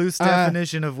 Or loose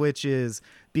definition of which is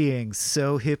being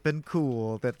so hip and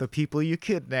cool that the people you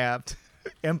kidnapped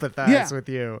empathize Yeah. with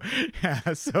you.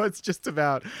 Yeah, so it's just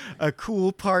about a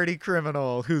cool party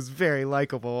criminal who's very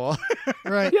likable.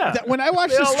 Right. Yeah. When I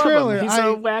watched They all this love trailer, him. He's a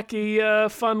wacky,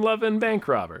 fun-loving bank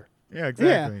robber. Yeah,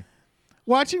 exactly.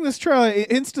 watching this trailer,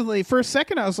 instantly, for a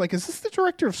second, I was like, is this the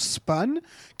director of Spun?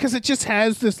 Because it just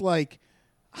has this, like,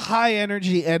 high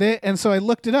energy edit. And so I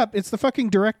looked it up. It's the fucking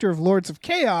director of Lords of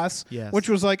Chaos, Yes. which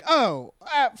was like, oh,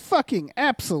 fucking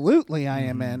absolutely I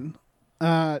am in.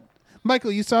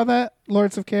 Michael, you saw that?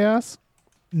 Lords of Chaos?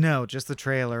 No, just the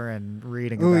trailer and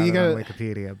reading Ooh, about you it on gotta-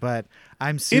 Wikipedia. But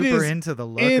I'm super is into the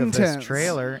look of intense. this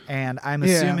trailer, and I'm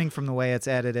Yeah. assuming from the way it's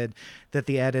edited that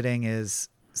the editing is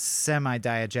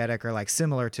semi-diegetic or like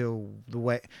similar to the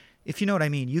way, if you know what I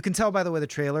mean. You can tell by the way the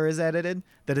trailer is edited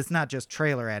that it's not just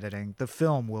trailer editing. The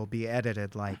film will be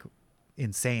edited like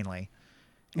insanely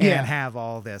and Yeah. have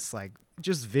all this like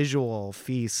just visual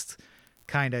feast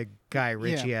kind of Guy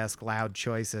Ritchie-esque loud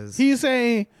choices. He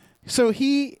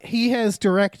has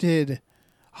directed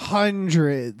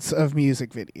hundreds of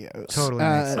music videos. Totally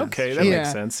makes sense. Okay, that Yeah.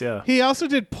 makes sense. Yeah. He also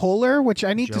did Polar, which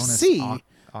I need Jonas to see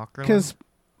Åkerlund? because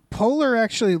Polar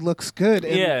actually looks good.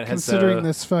 And Yeah, it has, considering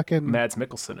this fucking Mads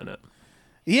Mikkelsen in it.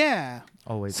 yeah.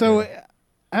 Always So good.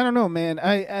 I don't know, man.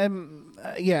 I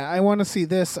want to see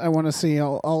this. I want to see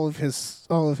all of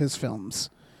his films.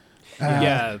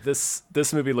 Yeah, this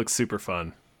movie looks super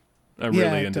fun. I'm Yeah,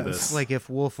 really it into does. this. Like if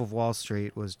Wolf of Wall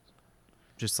Street was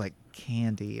just like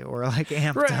candy or like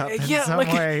amped Right, up in yeah, some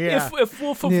like way. Yeah, if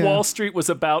Wolf of Yeah. Wall Street was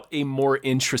about a more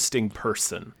interesting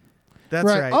person. that's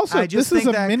Right. right. Also, I just this is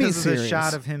think a that 'cause of the miniseries.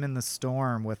 shot of him in the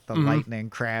storm with Mm-hmm. the lightning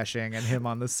crashing and him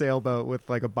on the sailboat with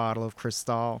like a bottle of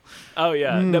Cristal. Oh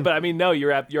yeah, Mm. no, but I mean, no,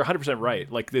 you're 100% right.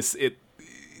 Like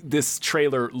this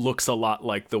trailer looks a lot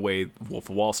like the way Wolf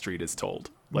of Wall Street is told.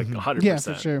 Like 100%. Yeah,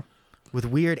 for sure. With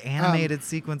weird animated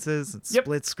sequences, and Yep.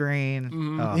 split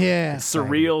screen. Oh, Yeah. exciting.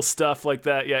 Surreal stuff like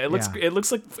that. Yeah, it looks Yeah. it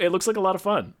looks like a lot of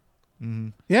fun.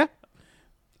 Yeah.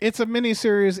 It's a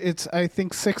miniseries. It's I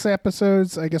think 6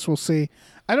 episodes. I guess we'll see.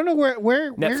 I don't know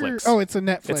where Netflix. Oh, it's a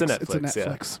Netflix. It's a Netflix, yeah.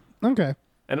 Netflix. Okay.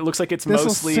 And it looks like it's This will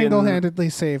mostly single-handedly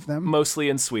save them. mostly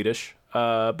in Swedish,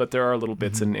 but there are little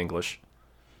bits in English.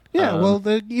 Yeah, well,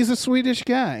 he's a Swedish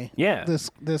guy. Yeah. This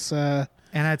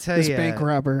And I tell this you, bank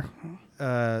robber.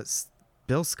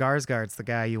 Bill Skarsgård's the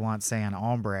guy you want saying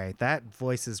ombre. That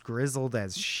voice is grizzled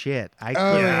as shit. I Oh,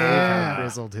 can't believe yeah. how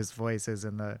grizzled his voice is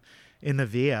in the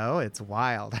VO. It's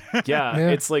wild. Yeah, Yeah.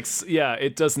 it's like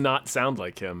it does not sound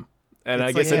like him. And I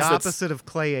It's guess like it's the opposite of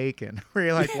Clay Aiken, where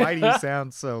you're like, why do you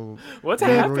sound so What's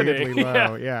happening? weirdly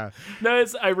low? Yeah. No,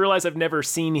 I realize I've never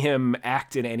seen him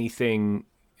act in anything,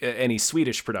 any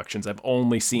Swedish productions. I've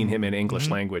only seen him in English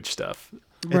language stuff.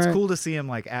 It's Right. cool to see him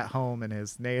like at home in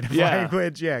his native Yeah.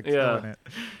 language. Yeah, killing it.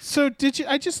 So did you?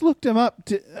 I just looked him up.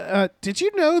 Did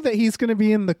you know that he's going to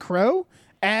be in The Crow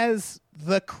as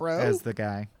the Crow? As the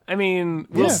guy. I mean,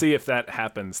 we'll Yeah. see if that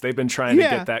happens. They've been trying to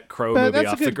Yeah, get that Crow but movie that's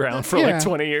a off the good- ground for yeah. like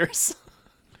 20 years.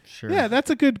 Sure. Yeah, that's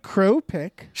a good Crow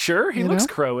pick. Sure, he You looks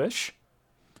know? Crowish.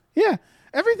 Yeah,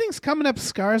 everything's coming up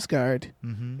Skarsgård.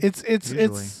 It's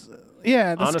Usually.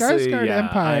 yeah. The Honestly, Skarsgård yeah,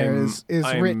 empire is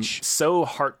I'm rich. so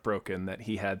heartbroken that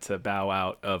he had to bow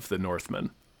out of the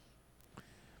Northman.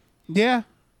 Yeah.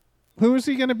 Who is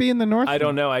he going to be in the North? I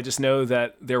don't know. I just know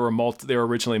that there were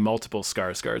originally multiple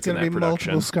Skarsgårds in Going to that be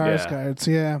production. multiple Yeah. Skarsgårds.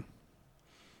 Yeah.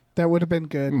 That would have been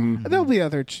good. There'll be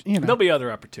other, There'll be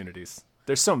other opportunities.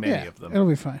 There's so many yeah, of them. It'll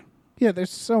be fine. Yeah, there's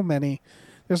so many.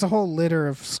 There's a whole litter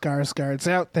of Skarsgårds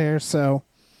out there, so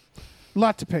a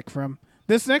lot to pick from.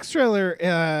 This next trailer,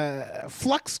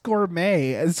 Flux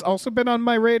Gourmet, has also been on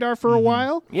my radar for a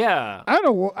while. Yeah. I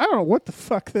don't know what the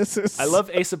fuck this is. I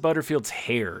love Asa Butterfield's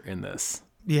hair in this.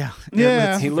 Yeah.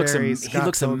 Yeah. He looks very he Scott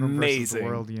looks Pilgrim versus the amazing.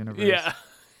 World universe. Yeah.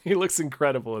 He looks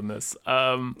incredible in this.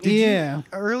 Yeah.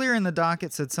 Earlier in the doc,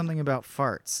 it said something about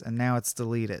farts, and now it's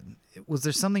deleted. Was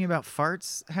there something about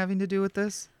farts having to do with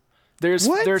this? There's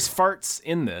What? farts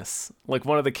in this. Like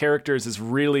one of the characters is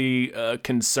really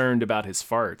concerned about his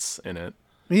farts in it.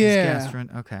 His Yeah.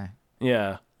 Okay.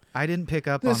 Yeah. I didn't pick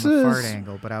up This on the fart is-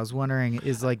 angle, but I was wondering,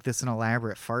 is like this an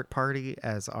elaborate fart party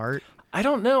as art? I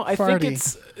don't know. I Farty. think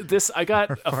it's this. I got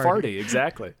a farty. farty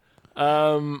exactly.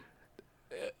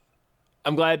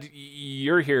 I'm glad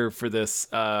you're here for this,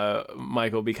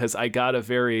 Michael, because I got a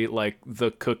very like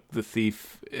the cook, the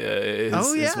thief, his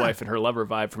wife and her lover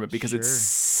vibe from it because it Sure.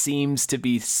 seems to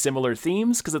be similar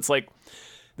themes because it's like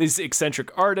these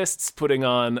eccentric artists putting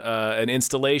on an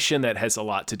installation that has a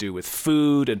lot to do with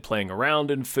food and playing around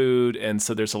in food, and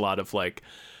so there's a lot of like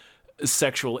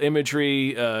sexual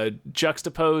imagery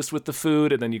juxtaposed with the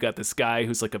food, and then you got this guy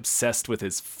who's like obsessed with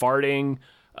his farting,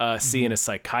 seeing a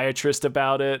psychiatrist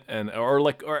about it,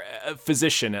 or a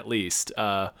physician at least.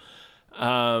 So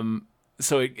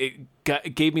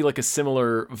it gave me like a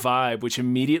similar vibe, which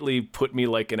immediately put me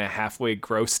like in a halfway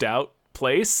grossed out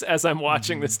place as I'm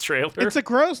watching this trailer.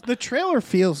 The trailer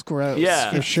feels gross. Yeah.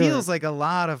 for It sure. feels like a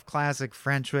lot of classic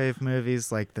French wave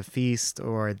movies like The Feast,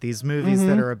 or these movies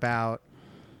that are about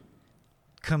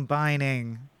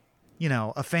combining,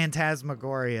 a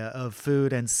phantasmagoria of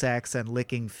food and sex and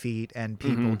licking feet and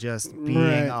people just being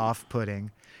Right.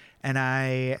 off-putting. And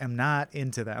I am not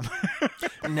into them.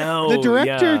 No, The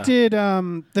director yeah.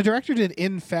 did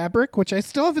In Fabric, which I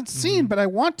still haven't seen, but I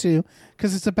want to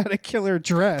because it's about a killer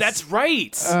dress. That's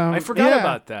right. I forgot yeah.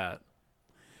 about that.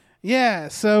 Yeah,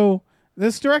 so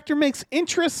this director makes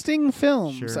interesting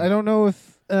films. Sure. I don't know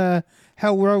if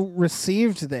how well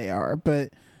received they are,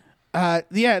 but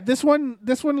this one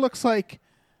looks like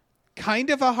kind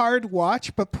of a hard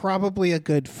watch, but probably a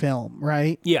good film,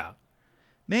 right? Yeah.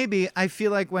 Maybe. I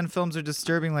feel like when films are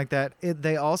disturbing like that,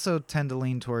 they also tend to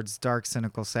lean towards dark,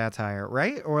 cynical satire,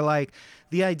 right? Or like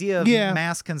the idea of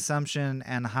mass consumption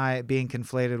and being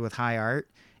conflated with high art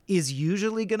is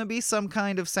usually going to be some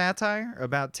kind of satire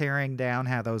about tearing down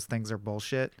how those things are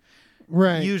bullshit.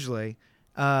 Right. Usually.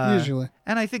 Usually.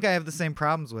 And I think I have the same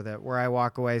problems with it, where I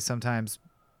walk away sometimes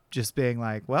just being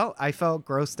like, well, I felt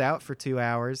grossed out for 2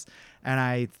 hours, and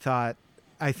I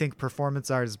think performance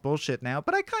art is bullshit now,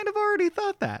 but I kind of already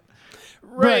thought that.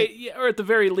 Right. Yeah, or at the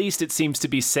very least, it seems to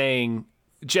be saying,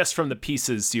 just from the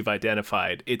pieces you've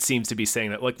identified, it seems to be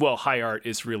saying that, like, well, high art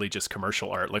is really just commercial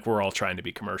art. Like, we're all trying to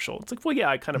be commercial. It's like, well, yeah,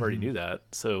 I kind of already knew that.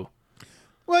 So,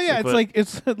 Well, yeah,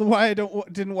 it's why I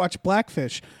didn't watch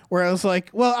Blackfish, where I was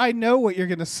like, well, I know what you're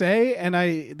gonna say, and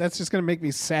that's just gonna make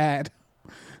me sad.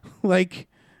 Like,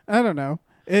 I don't know.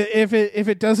 If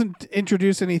it doesn't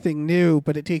introduce anything new,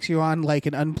 but it takes you on like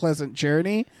an unpleasant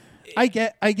journey, I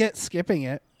get skipping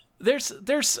it.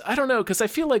 there's I don't know, because I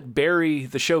feel like the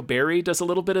show Barry does a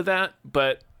little bit of that,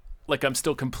 but like I'm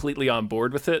still completely on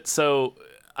board with it. So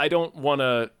I don't want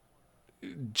to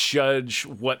judge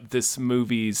what this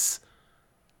movie's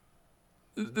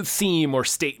theme or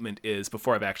statement is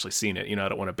before I've actually seen it. I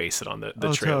don't want to base it on the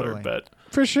trailer, totally.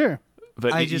 For sure.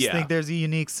 but I just yeah. think there's a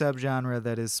unique subgenre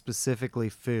that is specifically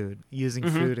food, using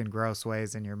food in gross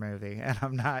ways in your movie,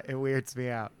 and it weirds me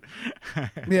out.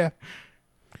 Yeah.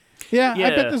 Yeah, I Yeah.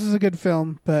 bet this is a good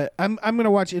film, but I'm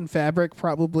gonna watch In Fabric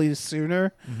probably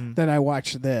sooner than I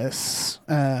watch this,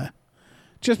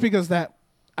 just because that,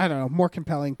 I don't know, more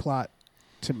compelling plot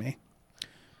to me.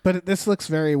 But this looks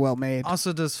very well made.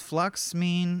 Also, is flux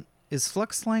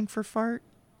slang for fart?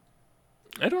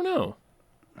 I don't know.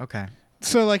 Okay.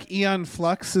 So like Eon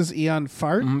Flux is Eon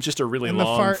Fart, Just a really and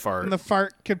long fart. and the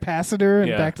fart capacitor, and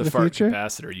yeah, Back to the fart Future.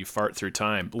 capacitor. You fart through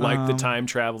time, like the time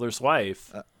traveler's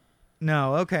wife.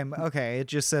 No, okay. It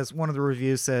just says, one of the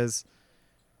reviews says,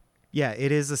 yeah,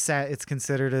 it's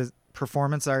considered a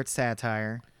performance art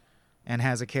satire, and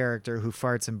has a character who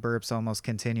farts and burps almost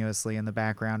continuously in the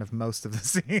background of most of the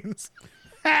scenes.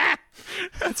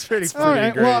 That's pretty All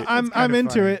right, great. well, It's I'm kinda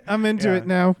into funny. it. I'm into Yeah. it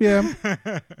now.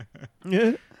 Yeah.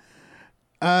 Yeah.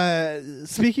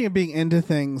 Speaking of being into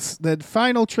things, the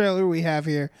final trailer we have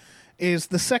here is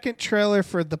the second trailer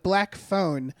for The Black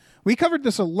Phone. We covered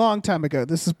this a long time ago.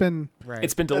 This has been Right.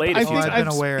 It's been delayed. I a few think I've times.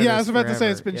 been aware of Yeah, I this was about to say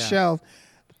forever. it's been Yeah. shelved.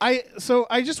 So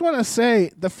I just want to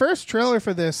say the first trailer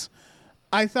for this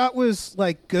I thought was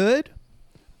like good,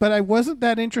 but I wasn't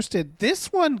that interested.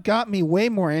 This one got me way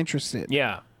more interested.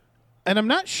 Yeah. And I'm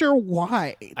not sure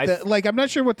why. I'm not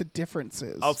sure what the difference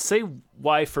is. I'll say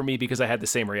why for me, because I had the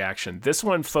same reaction. This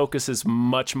one focuses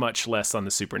much, much less on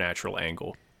the supernatural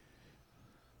angle.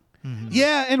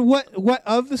 Yeah, and what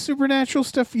of the supernatural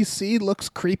stuff you see looks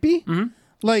creepy? Mm-hmm.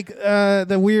 Like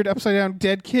the weird upside down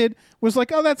dead kid was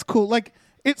like, oh, that's cool. Like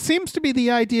it seems to be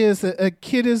the idea is that a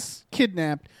kid is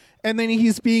kidnapped, and then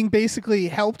he's being basically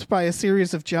helped by a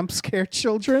series of jump scare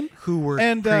children Who were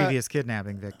and, previous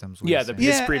kidnapping victims. Yeah, the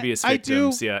Yeah, his previous I do-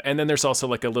 victims. Yeah, and then there's also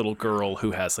like a little girl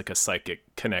who has like a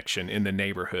psychic connection in the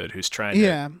neighborhood who's trying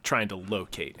to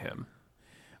locate him.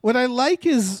 What I like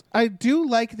is I do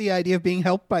like the idea of being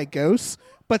helped by ghosts,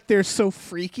 but they're so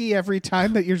freaky every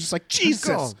time that you're just like, Jesus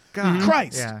Oh, God.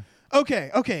 Christ. Yeah.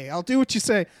 Okay, I'll do what you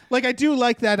say. Like, I do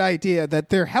like that idea that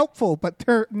they're helpful, but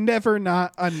they're never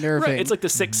not unnerving. Right, it's like the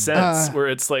Sixth Sense, where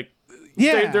it's like,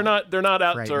 yeah. they're not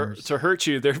out Frighteners. to hurt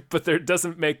you. But it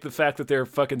doesn't make the fact that they're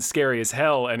fucking scary as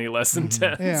hell any less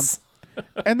intense. Yeah.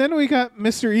 And then we got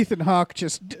Mr. Ethan Hawke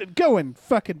just going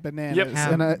fucking bananas.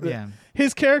 Yep. And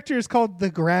his character is called the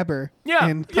Grabber. Yeah,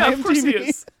 in of course he IMDb.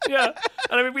 is. Yeah,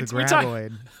 and I mean The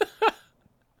Graboid.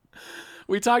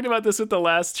 we talked about this with the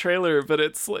last trailer, but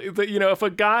it's like,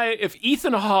 if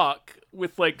Ethan Hawke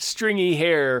with like stringy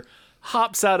hair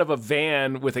hops out of a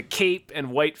van with a cape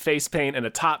and white face paint and a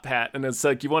top hat, and it's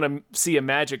like you want to see a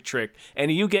magic trick, and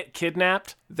you get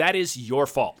kidnapped, that is your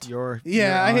fault.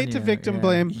 I hate to victim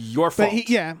blame. Your fault.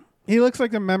 But he looks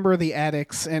like a member of the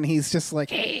Addicts, and he's just like,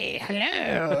 hey,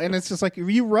 hello. And it's just like, if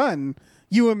you run,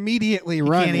 you immediately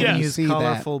run. Can't when even you use see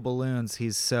colorful balloons.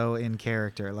 He's so in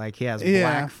character. Like he has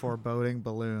black foreboding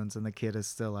balloons, and the kid is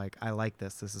still like, "I like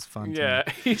this. This is fun." Yeah, to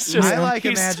me. he's just. I like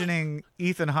imagining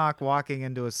Ethan Hawke walking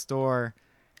into a store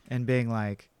and being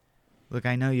like, "Look,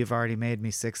 I know you've already made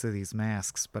me 6 of these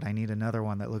masks, but I need another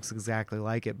one that looks exactly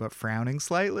like it, but frowning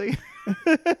slightly."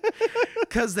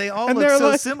 Because they all look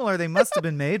so similar. They must have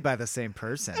been made by the same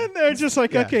person. And they're just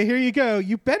like, okay, here you go.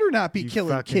 You better not be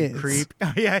killing fucking kids. Creep.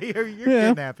 Yeah, you're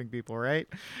kidnapping people, right?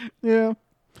 Yeah.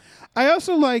 I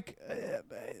also like,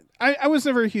 I was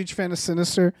never a huge fan of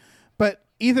Sinister, but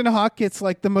Ethan Hawke gets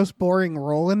like the most boring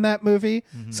role in that movie.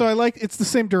 Mm-hmm. So I like, it's the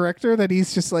same director that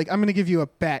he's just like, I'm going to give you a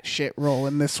batshit role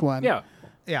in this one. Yeah.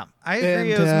 Yeah, I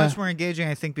agree. It was much more engaging,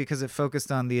 I think, because it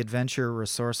focused on the adventure,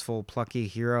 resourceful, plucky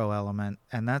hero element.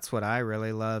 And that's what I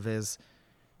really love is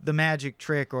the magic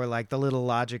trick or like the little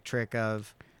logic trick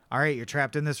of, all right, you're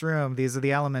trapped in this room. These are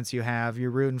the elements you have.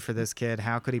 You're rooting for this kid.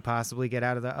 How could he possibly get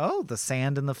out of the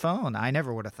sand and the phone? I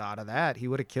never would have thought of that. He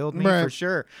would have killed me for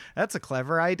sure. That's a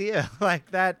clever idea.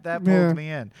 Like that pulled me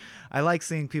in. I like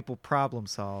seeing people problem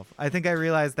solve. I think I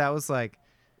realized that was like,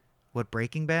 what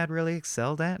Breaking Bad really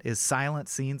excelled at is silent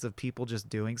scenes of people just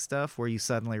doing stuff where you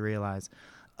suddenly realize,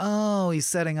 oh, he's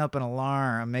setting up an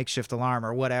alarm, a makeshift alarm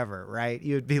or whatever, right?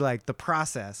 You'd be like, the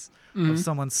process of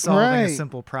someone solving a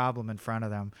simple problem in front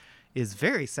of them is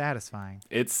very satisfying.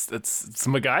 It's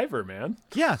MacGyver, man.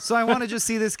 Yeah, so I want to just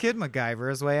see this kid MacGyver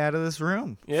his way out of this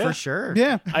room, for sure.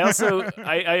 Yeah. I also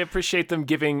I appreciate them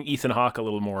giving Ethan Hawke a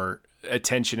little more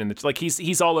attention in the like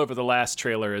he's all over the last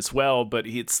trailer as well, but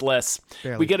it's less.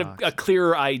 We get a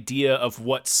clearer idea of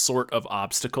what sort of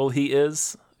obstacle he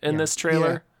is in this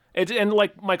trailer. And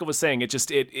like Michael was saying,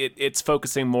 it's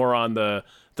focusing more on the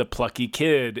plucky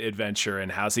kid adventure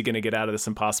and how's he going to get out of this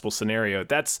impossible scenario.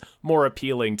 That's more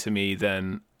appealing to me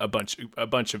than a bunch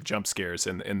of jump scares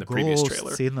in the previous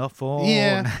trailer. In the phone.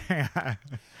 Yeah.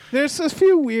 There's a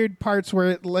few weird parts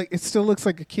where it still looks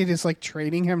like a kid is like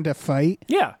training him to fight.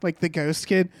 Yeah, like the ghost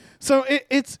kid. So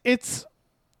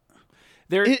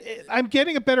I'm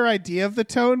getting a better idea of the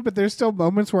tone, but there's still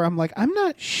moments where I'm like, I'm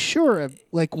not sure of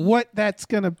like what that's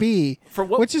gonna be,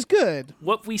 which is good.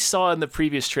 What we saw in the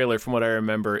previous trailer, from what I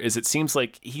remember, is it seems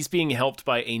like he's being helped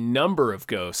by a number of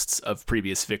ghosts of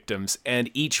previous victims, and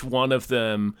each one of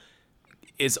them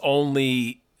is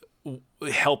only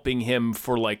helping him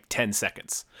for like 10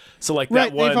 seconds. So like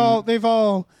that one, they've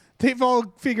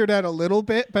all figured out a little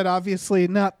bit, but obviously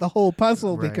not the whole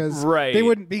puzzle because they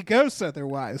wouldn't be ghosts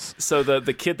otherwise. So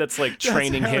the kid that's like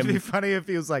training him. It would be funny if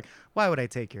he was like, "Why would I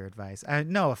take your advice?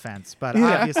 No offense, but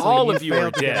obviously all of you are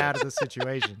failed to dead. get out of the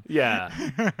situation."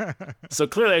 Yeah. So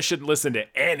clearly I shouldn't listen to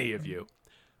any of you.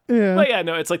 Yeah. But yeah,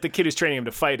 no, it's like the kid who's training him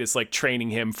to fight is like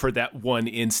training him for that one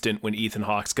instant when Ethan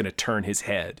Hawke's going to turn his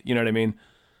head. You know what I mean?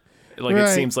 Like it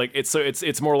seems like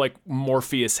it's more like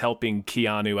Morpheus helping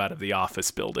Keanu out of the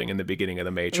office building in the beginning of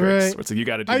the Matrix. Right. It's like you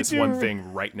got to do this one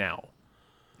thing right now.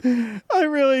 I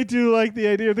really do like the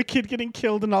idea of the kid getting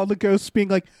killed and all the ghosts being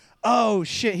like, "Oh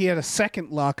shit, he had a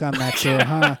second lock on that door,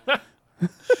 huh?"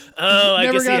 Oh, I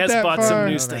guess he has that bought far. some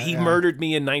new stuff. He murdered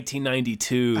me in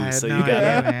 1992. I had So no you got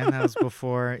idea, man. That was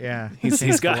before. Yeah,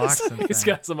 he's got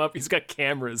got some up. He's got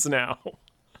cameras now.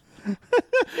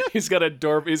 He's got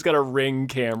a Ring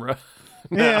camera.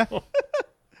 Yeah.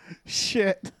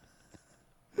 Shit.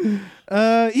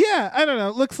 Yeah, I don't know.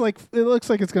 It looks like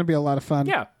it's going to be a lot of fun.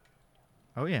 Yeah.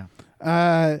 Oh yeah.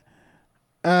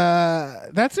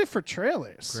 That's it for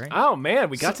trailers. Great. Oh man,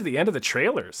 we got to the end of the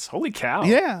trailers. Holy cow.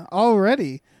 Yeah,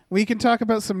 already. We can talk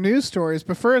about some news stories,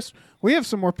 but first, we have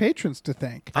some more patrons to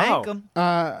thank. Thank him.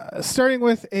 Starting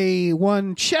with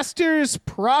one Chester's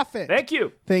Prophet. Thank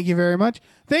you. Thank you very much.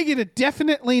 Thank you to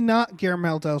definitely not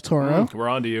Guillermo del Toro. We're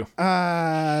on to you.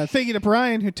 Thank you to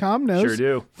Brian, who Tom knows. Sure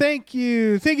do. Thank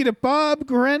you. Thank you to Bob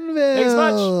Grenville. Thanks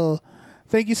much.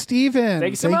 Thank you, Steven.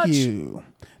 Thank you so much.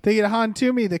 Thank you to Han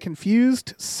Toomey, the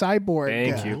confused cyborg.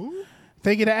 Thank you.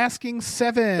 Thank you to Asking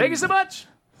Seven. Thank you so much.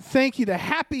 Thank you to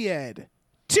Happy Ed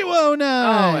 209.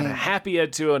 Oh, and a happy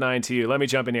Ed 209 to you. Let me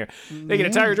jump in here. Thank you to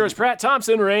Tiger George Pratt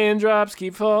Thompson. Raindrops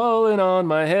keep falling on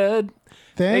my head.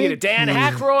 Thank you to Dan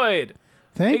Aykroyd.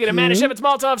 Thank you to Manischewitz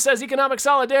Maltov says economic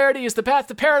solidarity is the path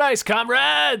to paradise,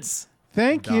 comrades.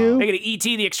 Thank you. Thank you to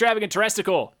E.T. the Extravagant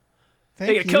Terresticle.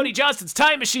 Thank you to Cody Johnston's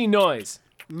Time Machine Noise.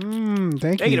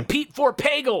 Thank you you. to Pete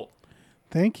Forpagel.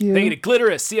 Thank you. Thank you to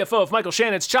Glitterous, CFO of Michael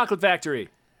Shannon's Chocolate Factory.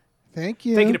 Thank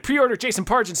you. Thank you to pre-order Jason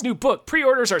Pargent's new book.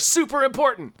 Pre-orders are super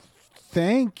important.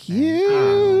 Thank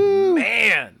you.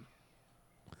 Man.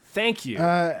 Thank you.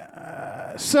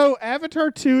 So Avatar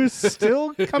 2 is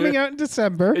still coming out in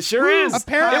December. It sure is.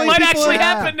 Apparently it might people actually are-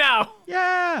 happen now.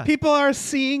 Yeah. People are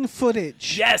seeing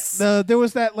footage. Yes. There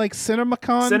was that like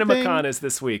CinemaCon CinemaCon thing. is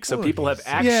this week, so people have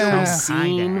Yeah. actually Some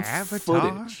seen Kinda Avatar.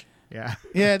 footage. Yeah.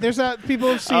 Yeah, there's that. People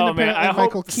have seen Oh man, apparently I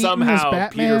Michael hope Keaton somehow as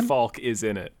Batman. Peter Falk is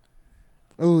in it.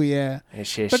 Oh yeah.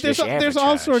 But there's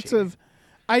all sorts of.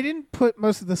 I didn't put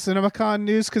most of the CinemaCon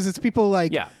news because it's people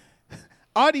like Yeah.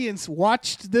 audience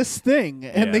watched this thing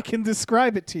and Yeah. they can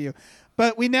describe it to you.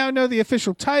 But we now know the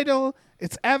official title.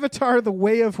 It's Avatar: The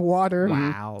Way of Water.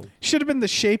 Wow. Should have been The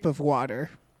Shape of Water.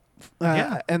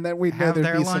 Yeah. And then we'd know Have there'd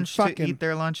their be some lunch fucking. eat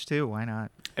their lunch too. Why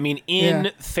not? I mean, in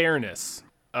Yeah. fairness,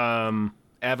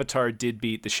 Avatar did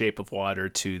beat The Shape of Water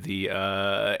to the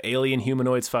alien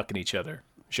humanoids fucking each other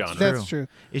genre. That's true.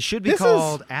 It should be This is-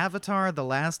 called Avatar: The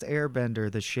Last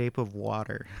Airbender: The Shape of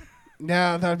Water.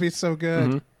 No, that'd be so good.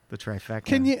 Mm-hmm. The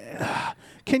trifecta.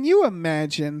 Can you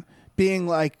imagine being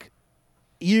like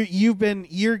you're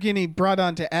getting brought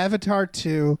onto Avatar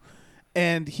 2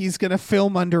 and he's gonna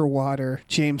film underwater,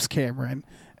 James Cameron.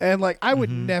 And like I would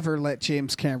never let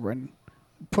James Cameron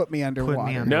put me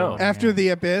underwater. No. After The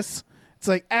Abyss. It's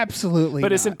like absolutely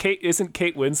But not. isn't Kate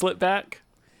Winslet back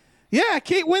Yeah,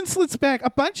 Kate Winslet's back.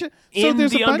 A bunch of in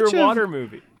there's the a bunch underwater of,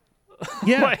 movie?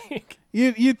 Yeah. Like,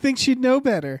 You'd think she'd know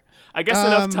better. I guess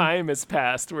enough time has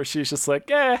passed where she's just like,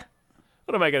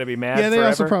 what am I gonna be mad? Yeah, they forever?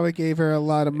 also probably gave her a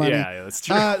lot of money. Yeah, that's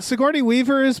true. Sigourney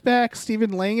Weaver is back.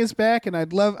 Stephen Lang is back, and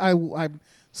I'm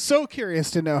so curious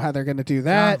to know how they're going to do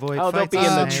that. John Voight Oh, they'll fights be in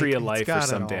the snake. Tree of It's Life or got it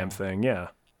some all. damn thing. Yeah.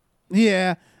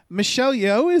 Yeah, Michelle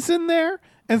Yeoh is in there,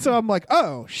 and so I'm like,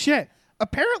 oh shit!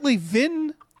 Apparently,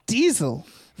 Vineyard Diesel,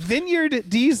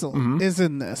 is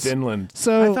in this. Finland.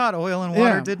 So I thought oil and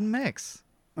water yeah. didn't mix.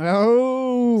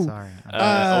 Oh, Sorry.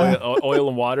 Oil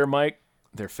and Water, Mike.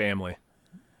 They're family.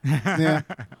 yeah.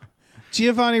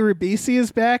 Giovanni Ribisi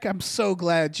is back. I'm so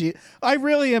glad. I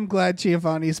really am glad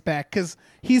Giovanni's back because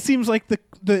he seems like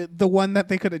the one that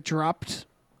they could have dropped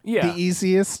Yeah. the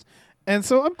easiest. And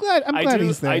so I'm glad. I'm glad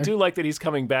he's there. I do like that he's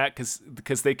coming back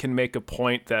because they can make a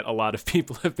point that a lot of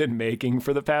people have been making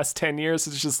for the past 10 years.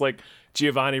 It's just like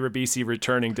Giovanni Ribisi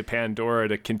returning to Pandora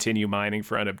to continue mining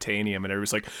for unobtainium, and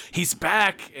everybody's like, he's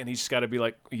back, and he's just got to be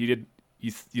like, you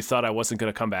thought I wasn't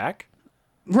going to come back?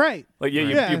 Right. Like,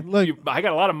 Look, I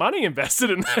got a lot of money invested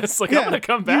in this. Like, I'm going to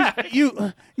come back.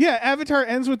 Avatar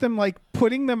ends with them like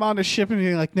putting them on a ship and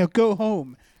being like, "No, go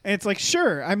home." And it's like,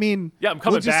 sure. I mean, Yeah, I'm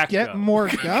coming we'll just back, get though. more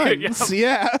guns.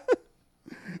 Yeah.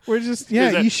 We're just you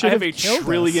I should have have a killed $1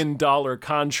 trillion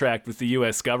contract with the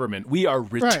U.S. government. We are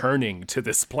returning to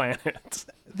this planet.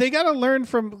 They got to learn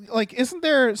from like, isn't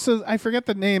there? So I forget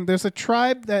the name. There's a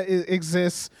tribe that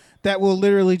exists that will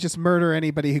literally just murder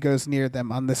anybody who goes near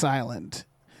them on this island.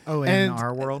 Oh, in and-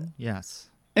 our world? Yes.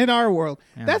 In our world,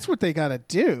 that's what they gotta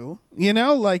do. You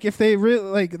know, like if they really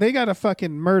like, they gotta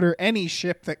fucking murder any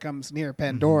ship that comes near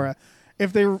Pandora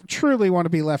if they truly want to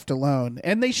be left alone.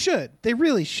 And they should. They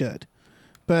really should.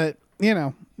 But you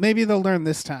know, maybe they'll learn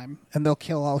this time and they'll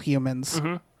kill all humans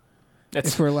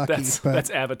if we're lucky. That's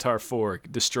Avatar 4.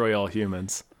 Destroy all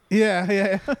humans.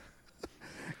 Yeah.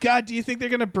 God, do you think they're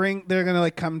gonna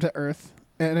like come to Earth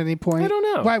at any point? I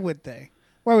don't know. Why would they?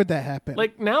 Why would that happen?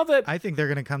 Like now that I think they're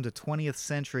going to come to 20th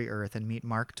century Earth and meet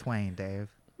Mark Twain, Dave.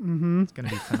 Mm-hmm. It's going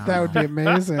to be phenomenal. that would be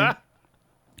amazing.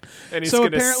 and he's So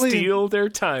going to apparently- steal their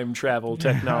time travel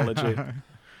technology.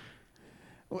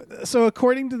 So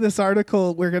according to this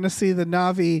article, we're going to see the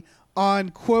Na'vi on,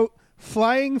 quote,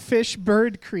 flying fish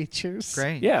bird creatures.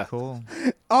 Great. Yeah. Cool.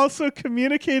 Also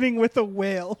communicating with a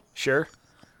whale. Sure.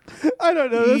 I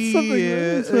don't know. That's something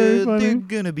that's very They're funny.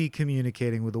 going to be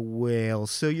communicating with a whale,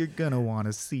 so you're going to want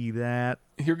to see that.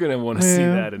 You're going to want to see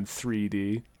Yeah. that in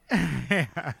 3D.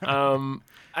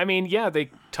 I mean, yeah, they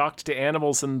talked to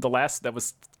animals in the last, that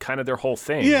was kind of their whole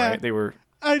thing, Yeah. right? They were,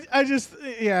 I just,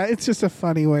 it's just a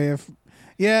funny way of,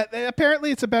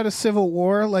 apparently it's about a civil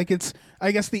war. Like it's,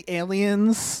 I guess the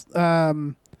aliens,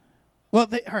 all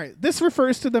right, this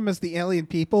refers to them as the alien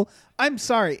people. I'm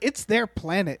sorry, it's their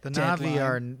planet. The Deadline. Na'vi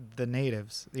are the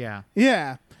natives. Yeah.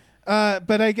 Yeah.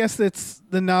 But I guess it's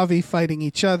the Na'vi fighting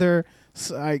each other.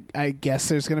 So I guess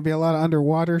there's going to be a lot of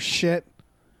underwater shit.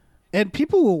 And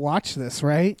people will watch this,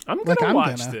 right? I'm gonna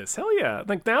watch this. Hell yeah!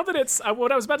 Like now that it's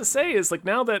what I was about to say is like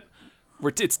now that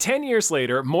it's 10 years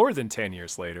later, more than 10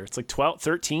 years later. It's like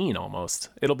 13 almost.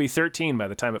 It'll be 13 by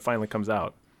the time it finally comes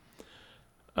out.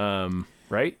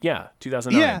 Right? Yeah,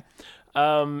 2009.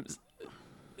 Yeah.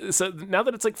 So now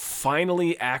that it's like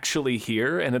finally actually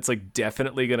here and it's like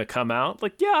definitely gonna come out,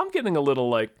 like yeah, I'm getting a little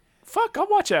like fuck. I'll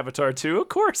watch Avatar 2. Of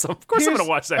course, I'm gonna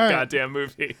watch that goddamn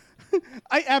movie.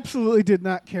 I absolutely did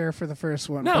not care for the first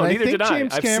one. No, neither did I.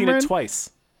 I've seen it twice.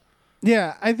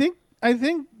 Yeah, I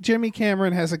think Jimmy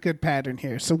Cameron has a good pattern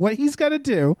here. So what he's got to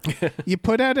do, you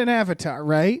put out an Avatar,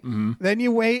 right? Mm-hmm. Then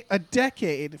you wait a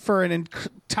decade for an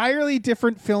entirely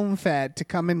different film fad to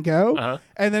come and go. Uh-huh.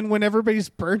 And then when everybody's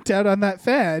burnt out on that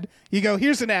fad, you go,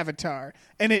 here's an Avatar.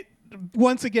 And it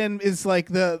once again is like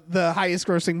the highest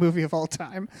grossing movie of all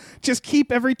time. Just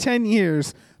keep every 10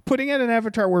 years putting out an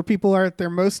Avatar where people are at their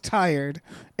most tired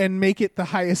and make it the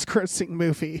highest grossing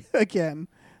movie again.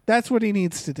 That's what he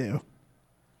needs to do.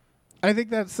 I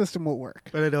think that system will work.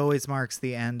 But it always marks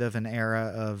the end of an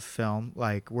era of film.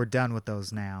 Like, we're done with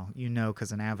those now,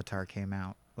 because an Avatar came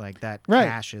out. Like, that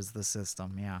crashes the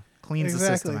system, Cleans the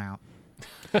system out.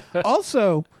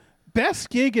 Also, best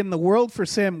gig in the world for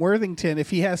Sam Worthington if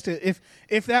he has to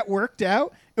if that worked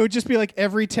out, it would just be like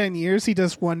every 10 years he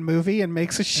does one movie and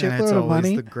makes a shitload of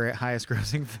money. It's the highest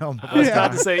grossing film. I was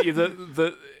about to say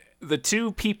the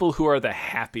two people who are the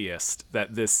happiest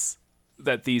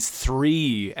that these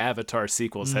 3 Avatar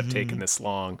sequels have taken this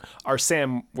long are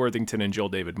Sam Worthington and Joel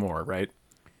David Moore, right?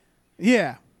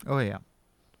 Yeah. Oh yeah.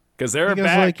 Because they're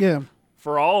back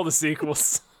for all the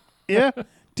sequels. Yeah,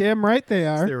 damn right they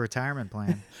are. It's their retirement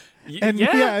plan. And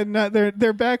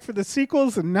they're back for the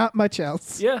sequels and not much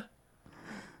else. Yeah.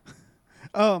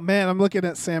 Oh man, I'm looking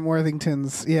at Sam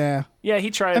Worthington's. Yeah. Yeah, he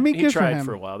tried. I mean, he tried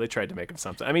for a while. They tried to make him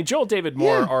something. I mean, Joel David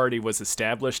Moore already was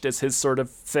established as his sort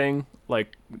of thing,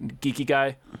 like geeky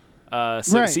guy.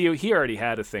 So he already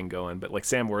had a thing going. But like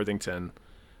Sam Worthington,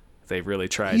 they really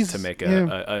tried to make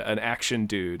an action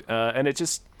dude, and it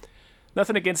just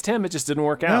nothing against him. It just didn't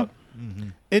work out. Mm-hmm.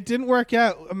 It didn't work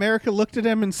out. America looked at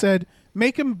him and said,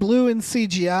 "Make him blue in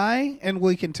CGI, and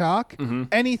we can talk. Mm-hmm.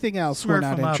 Anything else, we're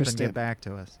not interested." Up and get back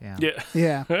to us.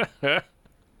 Yeah.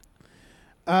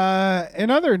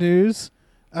 In other news,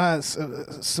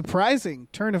 surprising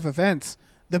turn of events: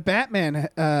 the Batman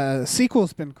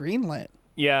sequel's been greenlit.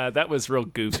 Yeah, that was real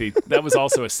goofy. That was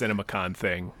also a CinemaCon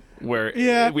thing where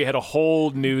we had a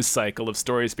whole news cycle of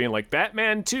stories being like,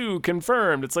 Batman 2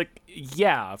 confirmed. It's like,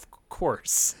 yeah, of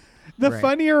course. The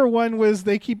funnier one was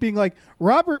they keep being like,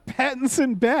 Robert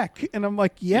Pattinson back. And I'm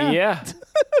like, yeah. Yeah.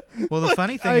 Well, the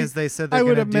funny thing is they said they're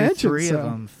going to do 3 of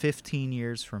them 15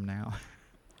 years from now.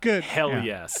 Good. Hell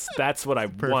yes. That's what I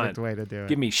want. Perfect way to do it.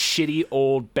 Give me shitty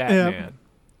old Batman. Yeah.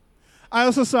 I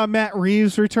also saw Matt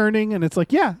Reeves returning, and it's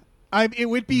like, yeah, it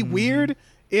would be weird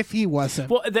if he wasn't.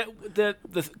 Well,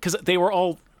 because they're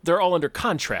all under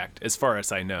contract as far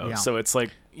as I know. Yeah. So it's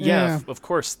like, of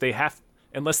course they have,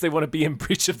 unless they want to be in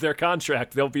breach of their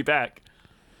contract, they'll be back.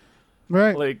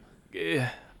 Right. Like,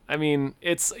 I mean,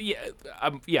 it's it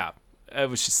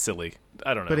was just silly.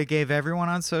 I don't know. But it gave everyone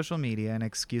on social media an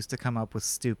excuse to come up with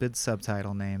stupid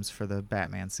subtitle names for the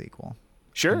Batman sequel.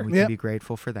 Sure. And we can be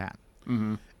grateful for that.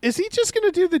 Mm-hmm. Is he just going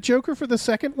to do the Joker for the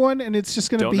second one, and it's just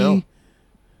going to be... know.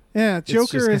 Yeah,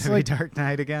 Joker is like... Dark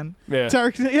Knight again? Yeah.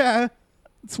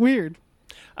 It's weird.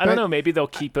 I don't know. Maybe they'll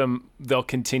keep him... They'll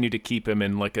continue to keep him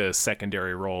in like a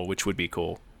secondary role, which would be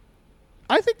cool.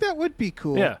 I think that would be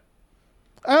cool. Yeah.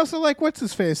 I also like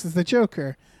What's-His-Face as the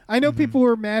Joker. I know people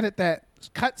were mad at that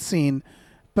cutscene,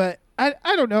 but I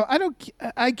don't know.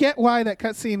 I get why that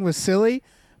cutscene was silly,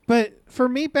 but for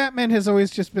me, Batman has always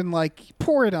just been like,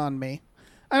 pour it on me.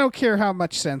 I don't care how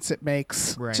much sense it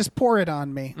makes. Right. Just pour it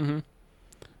on me. Mm-hmm.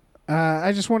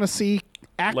 I just want to see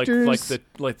actors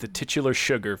like the titular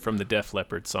sugar from the Def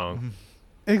Leppard song. Mm-hmm.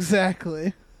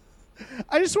 Exactly.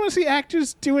 I just want to see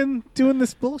actors doing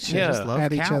this bullshit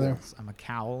at each other. I'm a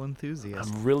cowl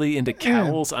enthusiast. I'm really into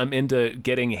cowls. I'm into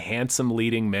getting handsome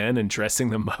leading men and dressing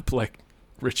them up like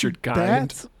Richard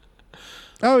Kind.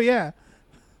 Oh yeah,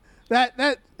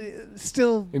 that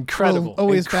still incredible.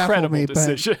 Always baffle me,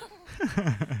 decision.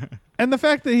 And the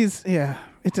fact that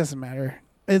it doesn't matter.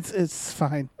 It's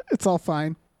fine. It's all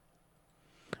fine.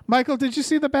 Michael, did you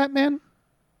see the Batman?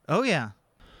 Oh yeah.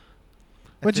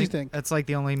 What do you think? That's like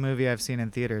the only movie I've seen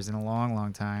in theaters in a long,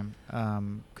 long time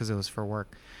because it was for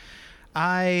work.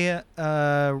 I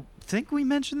think we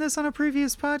mentioned this on a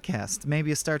previous podcast,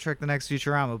 maybe a Star Trek The Next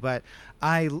Futurama, but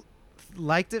I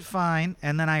liked it fine,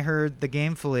 and then I heard the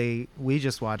Gamefully we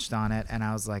just watched on it, and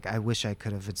I was like, I wish I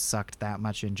could have sucked that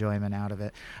much enjoyment out of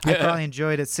it. I probably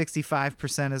enjoyed it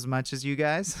 65% as much as you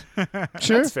guys.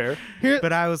 Sure. That's fair.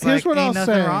 But I was here's like, what ain't I'll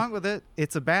nothing say. wrong with it.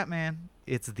 It's a Batman.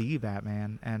 It's the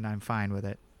Batman, and I'm fine with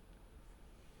it.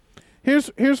 Here's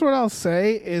what I'll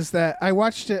say is that I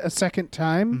watched it a second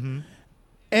time,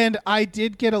 and I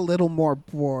did get a little more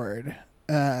bored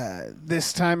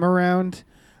this time around.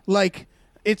 Like,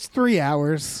 it's 3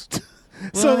 hours.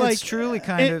 So, Well, like, it's truly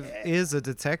kind of is a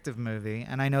detective movie,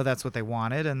 and I know that's what they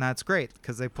wanted, and that's great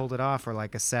because they pulled it off for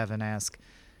like a 7-esque.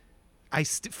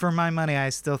 For my money, I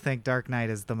still think Dark Knight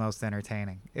is the most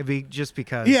entertaining. It'd be just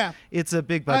because it's a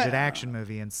big budget action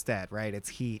movie instead, right? It's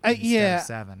Heat instead of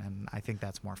Seven, and I think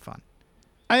that's more fun.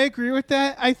 I agree with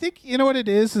that. I think, you know what it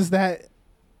is that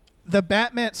the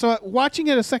Batman, so watching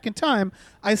it a second time,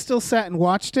 I still sat and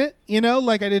watched it,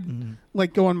 like I didn't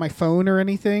like go on my phone or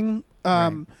anything.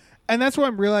 Right. And that's what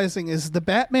I'm realizing is the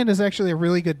Batman is actually a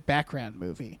really good background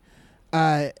movie.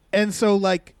 And so,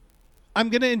 like, I'm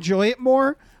going to enjoy it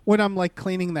more when I'm, like,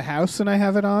 cleaning the house and I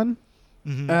have it on.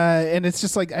 And it's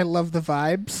just, like, I love the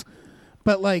vibes.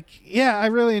 But, like, yeah, I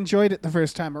really enjoyed it the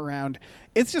first time around.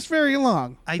 It's just very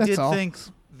long. I That's did all. think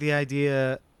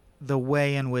the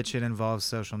way in which it involves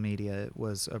social media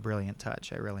was a brilliant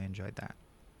touch. I really enjoyed that.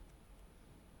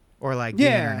 Or, like, the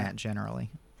internet generally.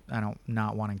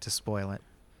 Not wanting to spoil it.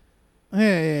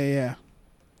 Yeah.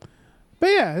 But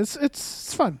yeah,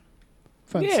 it's fun.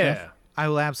 Fun stuff. I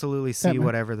will absolutely see Batman.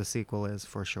 whatever the sequel is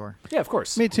for sure. Yeah, of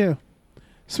course. Me too.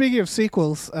 Speaking of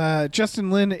sequels,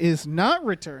 Justin Lin is not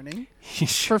returning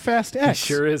for Fast He X.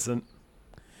 sure isn't.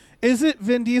 Is it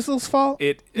Vin Diesel's fault?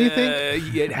 It do you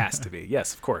think? it has to be.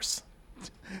 Yes, of course.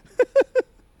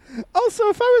 Also,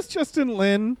 if I was Justin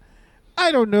Lin,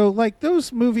 I don't know. Like,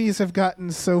 those movies have gotten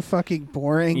so fucking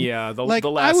boring. Yeah, the Like, I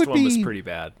last would one was be- pretty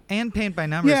bad. And paint by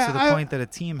numbers Yeah, to the I- point that a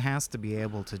team has to be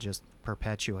able to just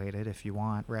perpetuate it if you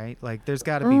want, right? Like, there's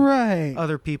got to be Right.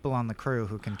 other people on the crew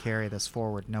who can carry this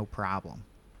forward, no problem.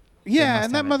 Yeah, must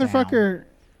and that have it motherfucker,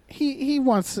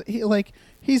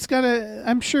 he's got to,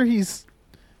 I'm sure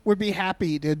would be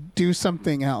happy to do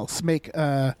something else, make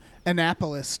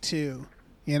Annapolis 2,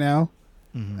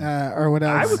 or what else?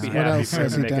 I would be what happy else for him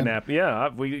has to he make done? an app. Yeah,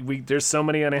 there's so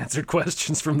many unanswered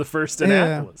questions from the first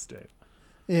Annapolis, Dave.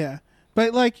 Yeah.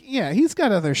 But like, yeah, he's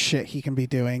got other shit he can be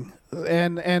doing.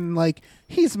 And like,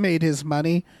 he's made his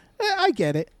money. I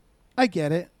get it.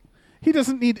 He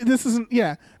doesn't need this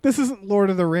isn't Lord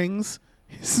of the Rings.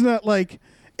 It's not like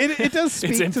it does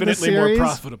speak It's to the infinitely more series.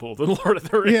 profitable than Lord of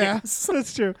the Rings. Yeah,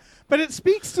 that's true. But it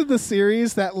speaks to the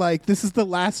series that like this is the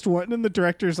last one and the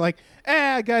director's like,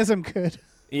 guys, I'm good.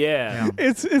 Yeah.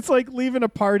 It's like leaving a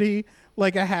party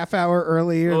like a half hour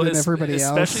earlier than everybody else.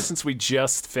 Especially since we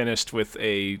just finished with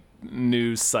a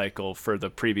news cycle for the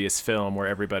previous film where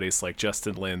everybody's like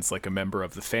Justin Lin's like a member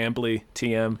of the family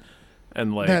TM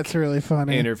and like That's really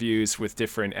funny. interviews with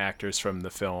different actors from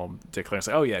the film declaring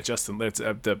like, oh yeah, Justin Lin's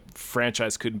the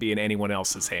franchise couldn't be in anyone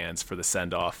else's hands for the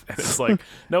send off. And it's like,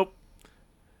 nope.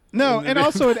 No, and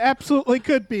also it absolutely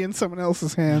could be in someone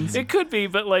else's hands. It could be,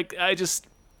 but like I just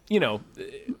Yeah.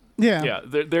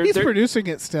 they're He's producing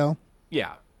it still.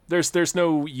 yeah. There's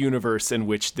no universe in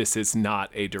which this is not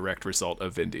a direct result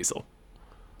of Vin Diesel.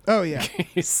 Oh yeah.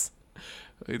 He's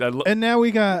And now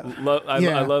we got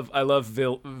I love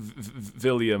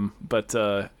William, but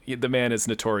the man is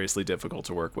notoriously difficult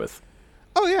to work with.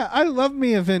 Oh yeah, I love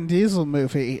me a Vin Diesel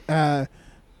movie.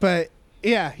 But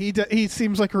yeah, he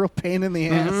seems like a real pain in the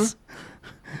ass.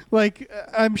 Like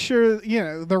I'm sure,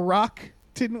 The Rock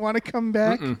didn't want to come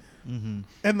back. And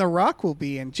The Rock will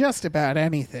be in just about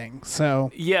anything.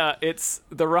 So Yeah,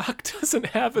 The Rock doesn't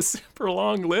have a super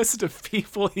long list of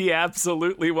people he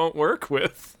absolutely won't work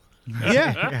with.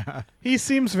 yeah. He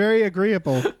seems very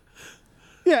agreeable.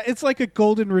 Yeah, it's like a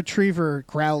golden retriever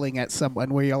growling at someone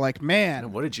where you're like,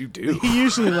 man, What did you do? he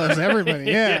usually loves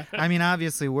everybody. Yeah. I mean,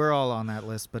 obviously, we're all on that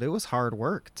list, but it was hard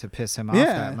work to piss him off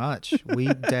Yeah. that much. We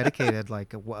dedicated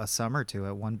like a summer to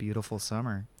it, one beautiful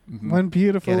summer. One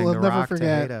beautiful, Getting I'll The never Rock to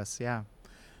forget. hate us, yeah.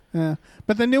 Yeah.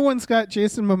 But the new one's got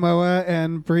Jason Momoa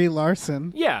and Brie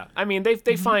Larson. Yeah, I mean they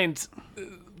find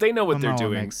they know what they're Momoa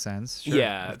doing. makes sense. Sure,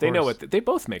 Yeah, of they know course. what they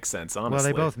both make sense. Honestly, Well,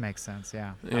 they both make sense,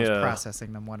 yeah. I was Yeah.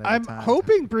 processing them one at I'm a time.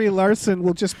 hoping Brie Larson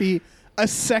will just be a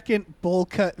second bowl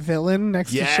cut villain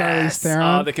next to Charlize Yes,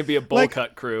 Theron. they can be a bowl Like-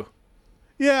 cut crew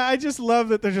Yeah, I just love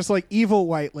that they're just like evil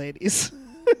white ladies.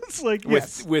 It's like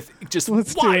yes. with just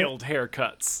Let's do it. wild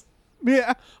haircuts.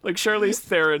 Yeah. Like Charlize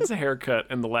Theron's haircut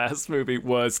in the last movie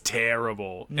was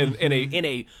terrible, in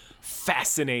a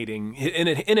fascinating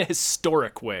in a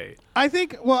historic way. I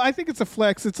think it's a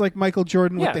flex. It's like Michael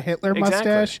Jordan with Yeah, the Hitler exactly.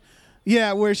 mustache.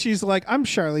 Yeah, where she's like, I'm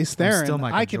Charlize Theron. still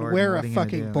Michael I can Jordan. wear What a are you gonna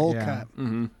fucking do?" bowl Yeah. cut.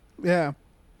 Mm-hmm. Yeah.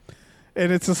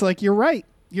 And it's just like, you're right.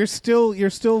 You're still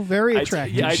very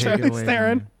attractive, yeah, I take it away Charlize from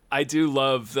Theron. you. I do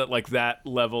love that, like, that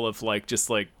level of like just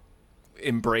like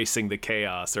embracing the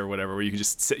chaos or whatever, where you can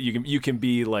just sit, you can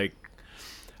be like,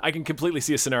 I can completely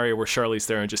see a scenario where Charlize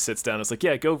Theron just sits down and is like,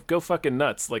 yeah, go fucking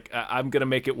nuts. Like, I'm gonna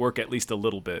make it work at least a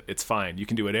little bit. It's fine. You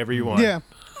can do whatever you want. Yeah.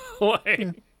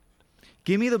 Like,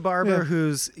 Give me the barber Yeah.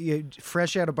 who's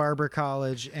fresh out of barber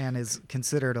college and is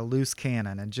considered a loose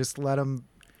cannon, and just let them,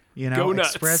 Go nuts.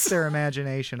 express their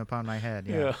imagination upon my head.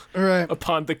 Yeah. All right.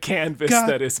 upon the canvas God.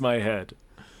 that is my head.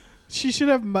 She should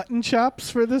have mutton chops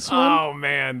for this one. Oh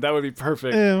man, that would be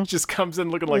perfect. Ew. Just comes in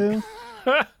looking like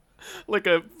like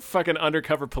a fucking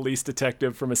undercover police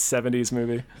detective from a 70s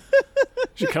movie.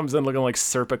 She comes in looking like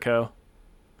Serpico.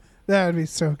 That would be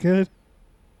so good.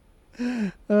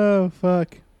 Oh,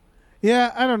 fuck.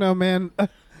 Yeah, I don't know, man.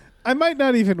 I might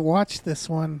not even watch this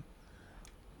one.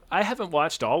 I haven't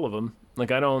watched all of them.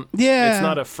 Like, I don't. Yeah. It's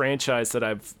not a franchise that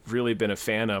I've really been a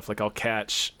fan of. Like, I'll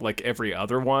catch like every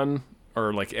other one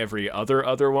or like every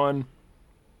other one.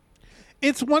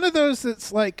 It's one of those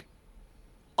that's like,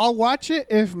 I'll watch it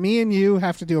if me and you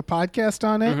have to do a podcast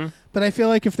on it, Mm-hmm. but I feel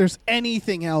like if there's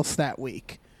anything else that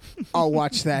week, I'll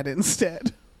watch that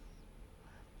instead.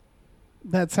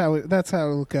 That's how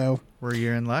it'll go. Where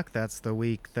you're in luck, that's the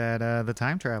week that the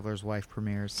Time Traveler's Wife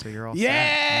premieres, so you're all set.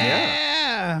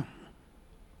 Yeah.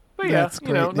 But yeah, That's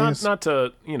great not news.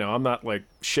 to, I'm not like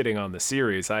shitting on the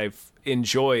series. I've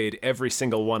enjoyed every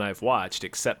single one I've watched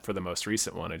except for the most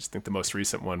recent one. I just think the most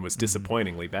recent one was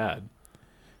disappointingly bad.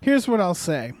 Here's what I'll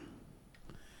say.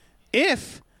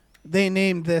 If they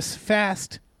named this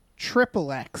Fast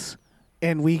Triple X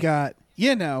and we got,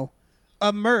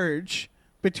 a merge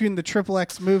between the Triple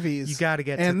X movies You got to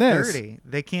get and to this, 30.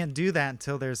 They can't do that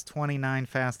until there's 29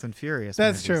 Fast and Furious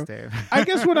That's movies, true. Dave. I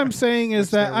guess what I'm saying is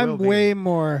Which that there I'm will be. way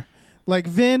more like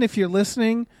Vin. If you're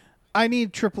listening, I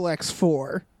need Triple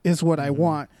X4 is what I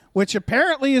want, which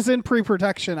apparently is in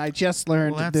pre-production. I just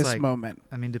learned Well, at that's this like- moment.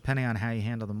 I mean, depending on how you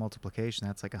handle the multiplication,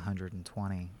 that's like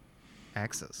 120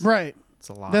 X's. Right. It's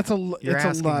a lot. It's a You're lot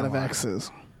asking of X's.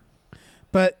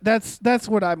 But that's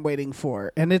what I'm waiting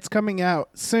for, and it's coming out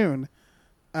soon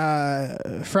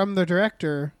from the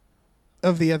director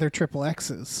of the other Triple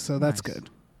X's. So that's Nice.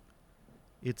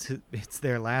 good. It's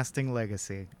their lasting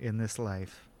legacy in this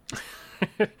life.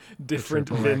 Different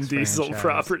Triple Vin X Diesel franchise.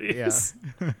 properties.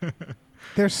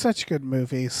 They're such good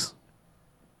movies.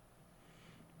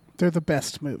 They're the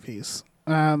best movies.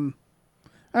 All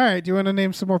right, do you want to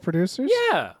name some more producers?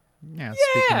 Yeah. Yeah.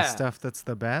 Speaking Yeah. of stuff that's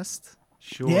the best,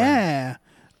 sure. Yeah.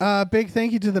 Big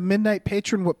thank you to the Midnight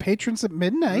Patron. What patrons at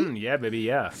midnight? Yeah, baby,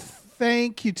 yeah.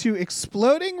 Thank you to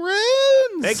Exploding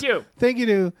Runes. Thank you. Thank you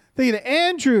to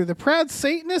Andrew, the proud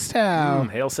Satanist Howe.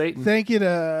 Hail Satan. Thank you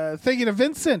to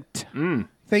Vincent.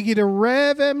 Thank you to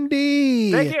Rev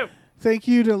MD. Thank you. Thank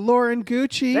you to Lauren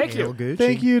Gucci. Thank Hail you. Gucci.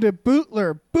 Thank you to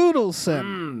Bootler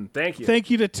Boodleson. Thank you. Thank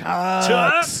you to Tux.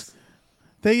 Tux.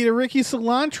 Thank you to Ricky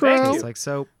Cilantro. Thank It's like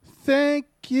soap. Thank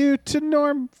you to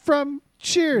Norm from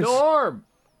Cheers. Norm.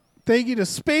 Thank you to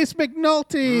Space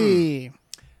McNulty.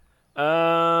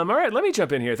 All right, let me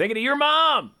jump in here. Thank you to your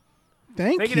mom.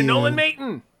 Thank Thank you to Nolan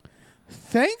Mayton.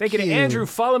 Thank Thank you to Andrew.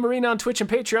 Follow Marina on Twitch and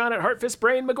Patreon at Heartfist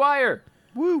Brain McGuire.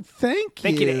 Woo. Thank you.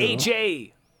 Thank you to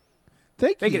AJ.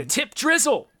 Thank Thank you to Tip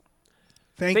Drizzle.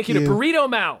 Thank you to Burrito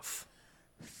Mouth.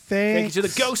 Thank you to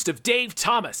the ghost of Dave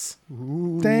Thomas.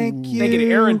 Thank you. Thank you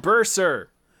to Aaron Burser.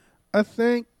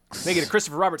 Thanks. Thank you to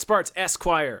Christopher Robert Sparts,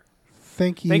 Esquire.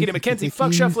 Thank you. Thank you to Mackenzie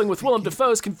Fuck Shuffling with Willem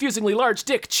Dafoe's confusingly large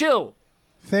dick Chill.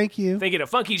 Thank you. Thank you to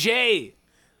Funky J.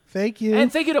 Thank you.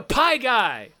 And thank you to Pie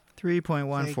Guy.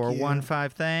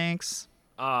 3.1415. Thanks.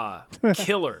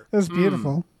 Killer. That's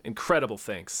beautiful. Incredible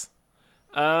thanks.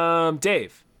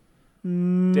 Dave.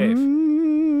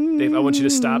 Dave, I want you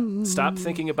to stop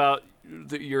thinking about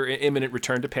your imminent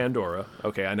return to Pandora.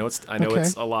 Okay, I know it's Okay.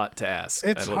 a lot to ask.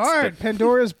 It's And hard.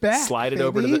 Pandora's back. Slide it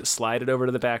over to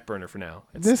baby. the back burner for now.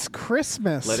 This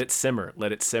Christmas. Let it simmer.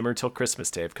 Let it simmer till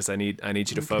Christmas, Dave, because I need you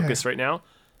to focus right now.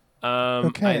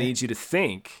 Okay. I need you to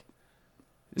think.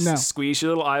 No. Squeeze your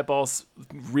little eyeballs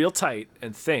real tight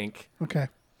and think Okay.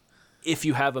 if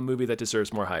you have a movie that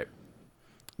deserves more hype.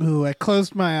 Ooh, I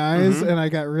closed my eyes and I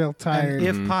got real tired. And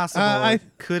if possible, I-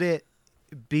 could it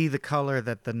be the color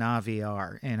that the Na'vi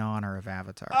are in honor of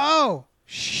Avatar? Oh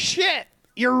shit!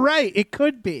 You're right. It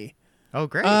could be. Oh,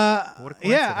 great. What a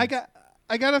Yeah, coincidence.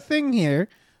 I got a thing here.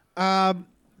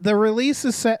 The release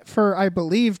is set for, I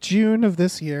believe, June of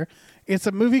this year. It's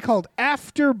a movie called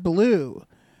After Blue.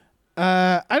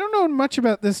 I don't know much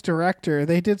about this director.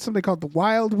 They did something called The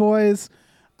Wild Boys.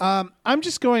 I'm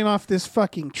just going off this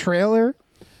fucking trailer,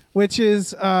 which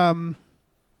is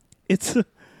it's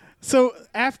so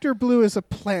After Blue is a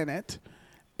planet.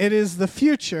 It is the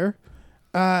future.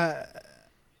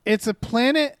 It's a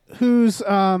planet who is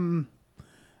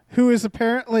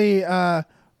apparently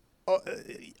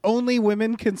only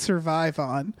women can survive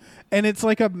on, and it's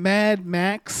like a Mad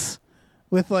Max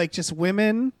with like just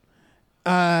women,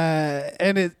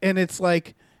 and it's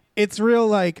like it's real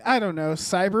like I don't know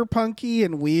cyberpunky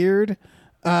and weird,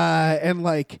 and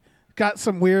like got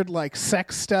some weird like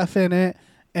sex stuff in it,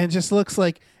 and just looks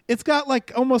like it's got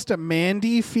like almost a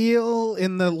Mandy feel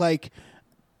in the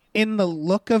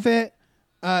look of it.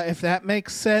 If that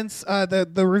makes sense.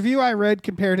 The review I read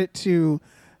compared it to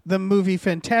the movie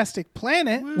Fantastic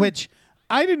Planet, which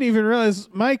I didn't even realize,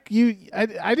 Mike, I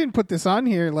didn't put this on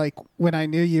here like when I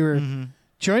knew you were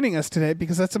joining us today,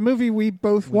 because that's a movie we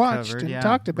both watched covered, and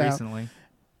talked about recently.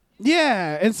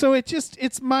 Yeah, and so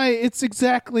it's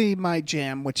exactly my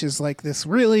jam, which is like this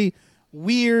really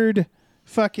weird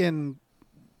fucking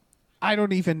I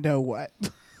don't even know what.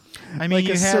 I mean, like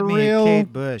you a had me at surreal-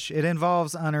 Kate Bush. It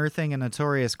involves unearthing a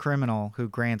notorious criminal who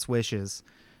grants wishes,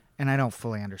 and I don't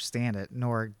fully understand it,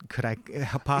 nor could I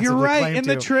possibly You're right claim in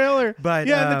to. the trailer. But,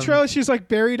 yeah, in the trailer, she's like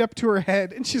buried up to her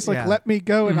head, and she's like, Yeah. "Let me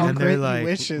go, and I'll And they're grant like, you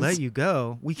wishes." let you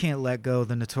go? We can't let go of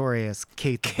the notorious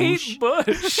Kate Kate Bush.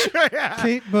 Bush.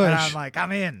 Kate And Bush. I'm like,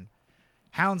 I'm in.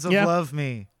 Hounds of Yep. Love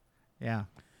me. Yeah.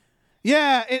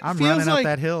 Yeah, it I'm feels running like up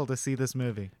that hill to see this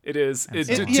movie. It is.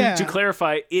 Yeah. To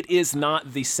clarify, it is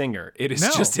not the singer. It is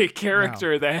No. just a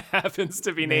character that happens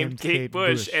to be named Kate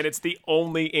Bush, and it's the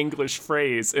only English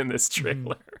phrase in this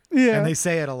trailer. yeah. And they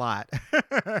say it a lot.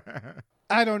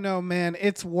 I don't know, man.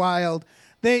 It's wild.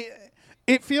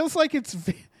 It feels like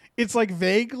it's like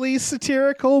vaguely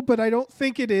satirical, but I don't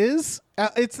think it is.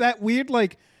 It's that weird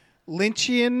like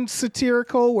Lynchian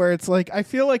satirical where it's like I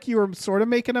feel like you were sort of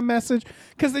making a message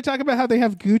because they talk about how they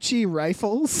have Gucci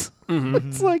rifles.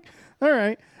 It's like, all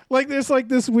right, like there's like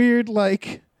this weird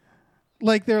like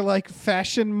they're like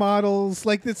fashion models.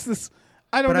 Like it's this.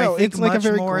 I don't But know. I think It's like a much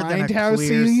very more than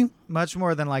grindhousey. much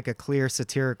more than like a clear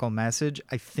satirical message.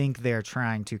 I think they're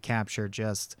trying to capture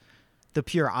just the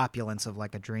pure opulence of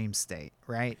like a dream state,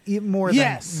 right?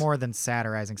 Yes. More than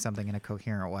satirizing something in a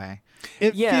coherent way.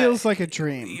 It Yeah. feels like a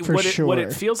dream for sure. What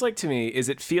it feels like to me is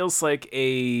it feels like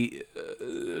a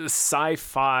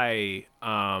sci-fi,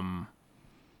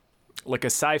 like a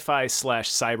sci-fi /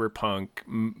 cyberpunk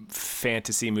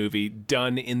fantasy movie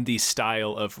done in the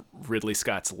style of Ridley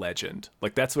Scott's Legend.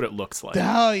 Like that's what it looks like.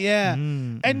 Oh yeah,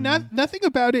 and nothing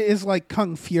about it is like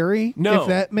Kung Fury. No, if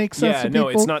that makes sense. Yeah, to no,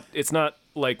 people. it's not. It's not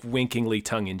like winkingly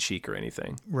tongue in cheek or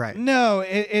anything. Right. No,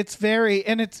 it's very,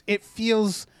 and it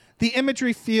feels the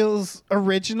imagery feels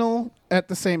original at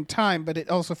the same time, but it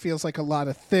also feels like a lot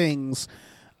of things.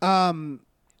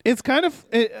 It's kind of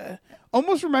it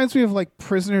almost reminds me of like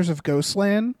Prisoners of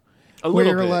Ghostland. A where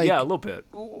little you're bit, like- yeah, a little bit.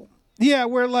 Yeah,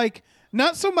 where like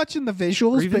not so much in the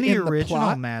visuals, Or even but the in the original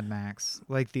plot. Mad Max,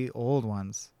 like the old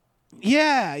ones.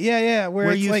 Yeah. Where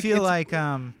Where it's you like, feel it's-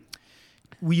 like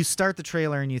you start the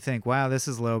trailer and you think, wow, this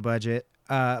is low budget.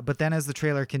 But then as the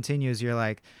trailer continues, you're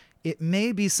like, it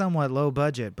may be somewhat low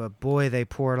budget, but boy, they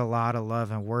poured a lot of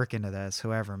love and work into this,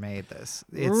 whoever made this.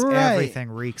 It's Right. everything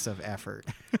reeks of effort.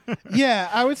 Yeah,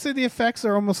 I would say the effects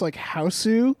are almost like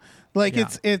Hausu. Like Yeah.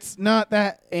 it's not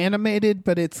that animated,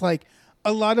 but it's like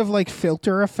a lot of like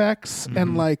filter effects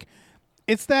and like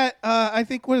it's that I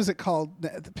think what is it called?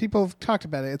 People have talked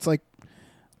about it. It's like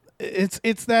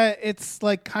it's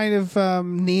like kind of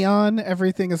neon.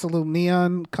 Everything is a little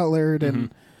neon colored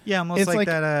and Yeah, almost It's like like-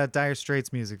 that Dire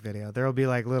Straits music video. There'll be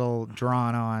like little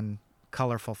drawn on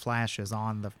colorful flashes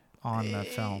on the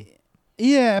film.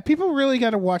 yeah, people really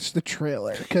got to watch the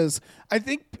trailer because I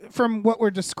think from what we're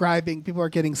describing, people are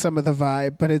getting some of the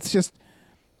vibe, but it's just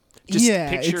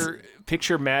yeah, it's-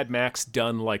 picture Mad Max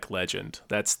done like Legend.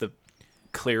 That's the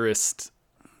clearest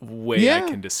way Yeah. I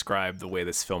can describe the way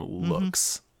this film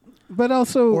looks. but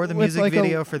also Or the with music like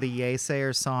video for the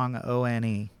Yesayer song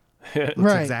 "O.N.E." Looks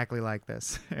Right. exactly like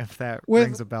this. If that With-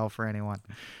 rings a bell for anyone.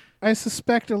 I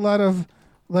suspect a lot of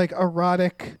like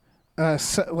erotic,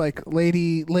 like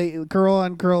girl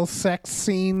on girl sex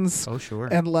scenes, Oh sure.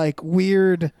 and like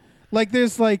weird, like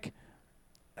there's like,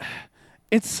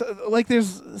 it's like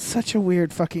there's such a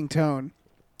weird fucking tone.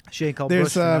 She ain't called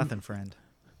there's, Bush for nothing, friend.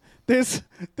 There's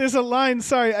a line.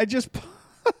 Sorry, I just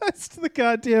paused the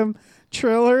goddamn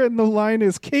trailer, and the line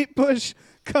is Kate Bush,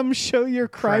 come show your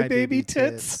crybaby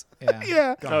tits. Yeah.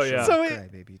 Yeah. Oh, yeah. So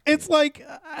Crybaby it's too. like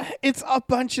it's a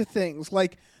bunch of things.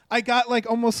 Like I got like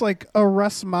almost like a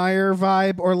Russ Meyer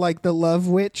vibe or like the Love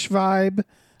Witch vibe,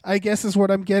 I guess is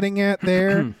what I'm getting at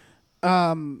there.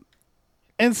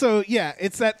 And so yeah,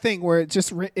 it's that thing where it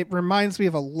just it reminds me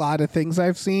of a lot of things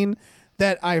I've seen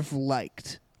that I've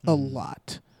liked a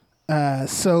lot.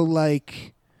 So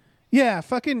like yeah,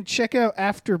 fucking check out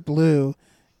After Blue.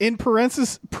 In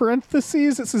parentheses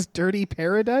it says Dirty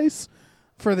Paradise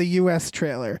for the US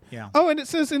trailer. Yeah. Oh, and it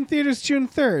says in theaters June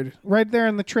 3rd, right there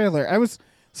in the trailer. I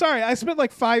spent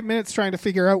like 5 minutes trying to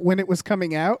figure out when it was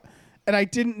coming out, and I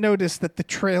didn't notice that the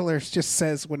trailer just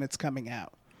says when it's coming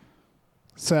out.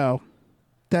 So,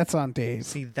 that's on Dave.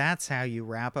 See, that's how you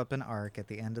wrap up an arc at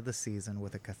the end of the season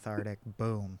with a cathartic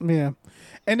boom. Yeah.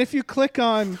 And if you click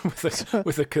on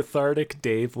with a cathartic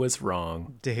Dave was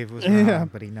wrong. Dave was wrong, Yeah.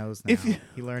 but he knows now.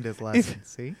 He learned his lesson.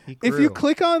 See? He if you grew.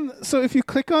 click on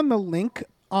the link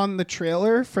on the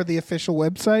trailer for the official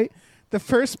website, the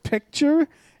first picture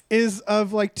is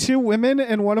of like two women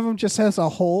and one of them just has a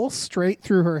hole straight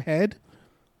through her head.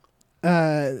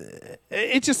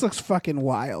 It just looks fucking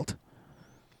wild.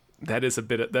 That is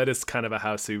kind of a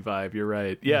Houseu vibe. You're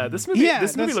right. Yeah, this movie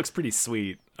that's- looks pretty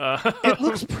sweet. It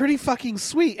looks pretty fucking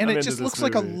sweet, and I'm it into just this looks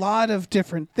like a movie. lot of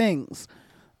different things.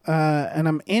 And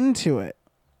I'm into it.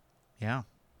 Yeah,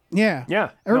 Yeah. Yeah.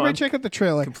 No, Everybody I'm check out the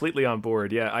trailer. completely on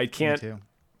board. Yeah, I me can't too.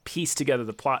 piece together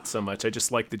the plot so much. I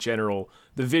just like the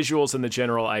visuals and the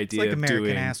general It's idea like of American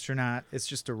doing. Astronaut. It's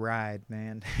just a ride,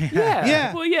 man. Yeah.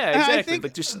 Yeah. Well, yeah, I exactly. think-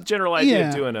 Like just the general idea of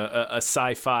yeah. doing a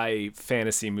sci-fi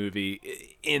fantasy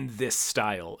movie in this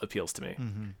style appeals to me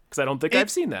because I don't think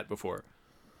I've seen that before.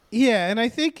 Yeah, and I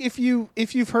think if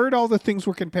you've heard all the things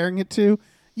we're comparing it to,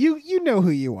 you know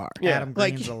who you are. Yeah. Adam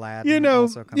Like Green's Aladdin. you know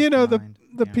also comes to the mind.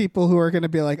 the Yeah. people who are going to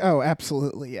be like, oh,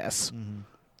 absolutely yes.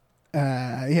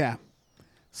 Yeah.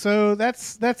 So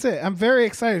that's it. I'm very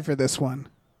excited for this one.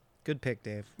 Good pick,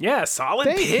 Dave. Yeah, solid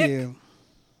Thank pick. you.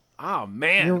 Oh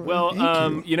man. You're- Well,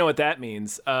 thank you know what that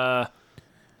means. That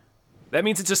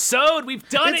means it's a sewed. We've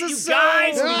done It's it, a you sewed.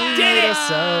 guys. We We did made it. a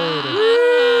sewed.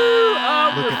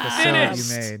 Oh, Look we're at the finished.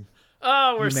 sewed you made.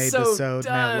 Oh, we're You made so the sewed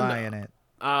done. Matt lie in it.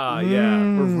 Ah, yeah.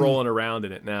 We're rolling around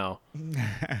in it now. We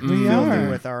Filthy are.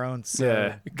 with our own sewed.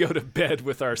 Yeah. Go to bed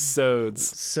with our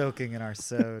sods. Soaking in our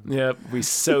sewed. Yep. We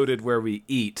sewed where we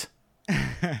eat.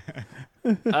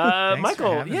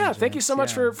 Michael, having yeah, me, thank you so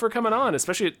much James. for coming on,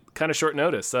 especially at kind of short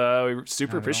notice. We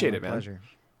super appreciate it, man. Pleasure.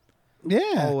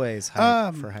 Yeah. Always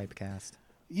hype for Hypecast.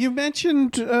 You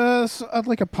mentioned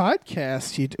like a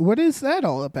podcast. What is that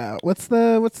all about? What's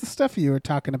the stuff you were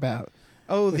talking about?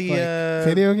 Oh, With, the like,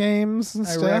 video games and I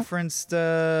stuff. referenced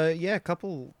a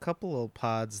couple of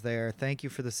pods there. Thank you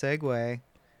for the segue.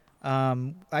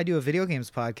 I do a video games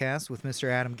podcast with Mr.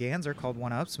 Adam Ganzer called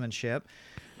One Upsmanship.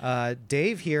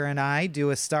 Dave here and I do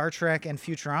a Star Trek and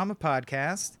Futurama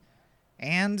podcast,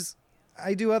 and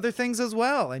I do other things as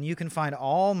well. And you can find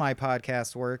all my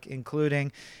podcast work,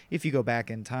 including, if you go back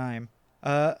in time,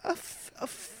 a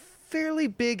fairly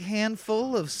big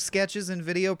handful of sketches and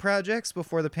video projects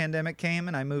before the pandemic came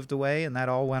and I moved away and that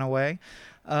all went away,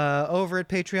 over at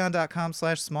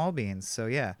patreon.com/smallbeans. So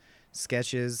yeah,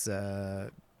 sketches,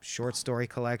 short story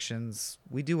collections.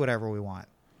 We do whatever we want.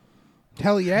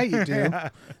 Hell yeah, you do.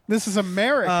 This is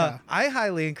America. I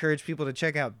highly encourage people to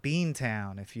check out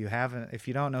Beantown if you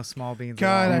don't know Small Beans.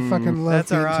 God, at all. I fucking love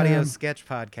That's our audio Beantown. sketch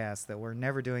podcast that we're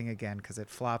never doing again because it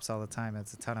flops all the time.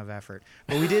 It's a ton of effort,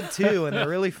 but we did two, and they're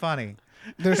really funny.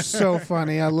 They're so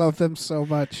funny. I love them so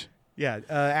much. Yeah,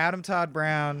 Adam Todd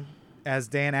Brown as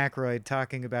Dan Aykroyd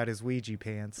talking about his Ouija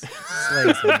pants.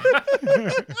 Slays me.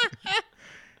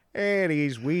 And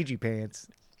he's Ouija pants.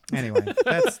 Anyway,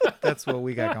 that's what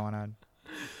we got going on.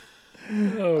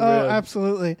 Oh, Oh, man.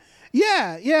 absolutely.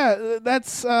 Yeah.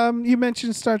 That's you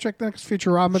mentioned Star Trek: The Next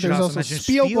Futurama. Should There's also also mention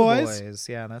Spiel Boys. Boys.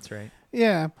 Yeah, that's right.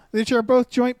 Yeah, which are both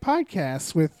joint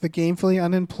podcasts with the Gamefully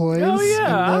Unemployed Oh, yeah,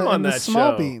 and the, I'm on and the that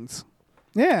Small show. Beans.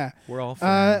 Yeah. We're all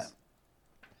friends.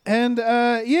 And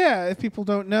yeah, if people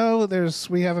don't know,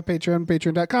 we have a Patreon,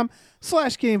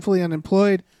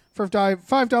 patreon.com/gamefullyunemployed. For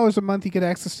 $5 a month, you get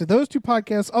access to those two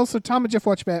podcasts. Also, Tom and Jeff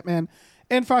Watch Batman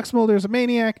and Fox Mulder's a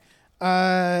Maniac.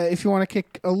 If you want to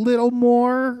kick a little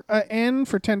more in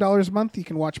for $10 a month, you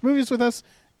can watch movies with us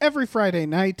every Friday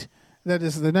night. That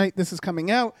is the night this is coming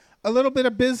out. A little bit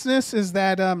of business is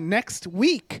that next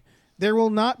week there will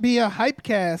not be a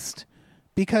Hypecast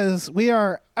because we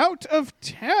are out of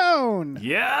town.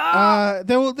 Yeah.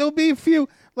 There'll be a few,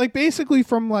 like basically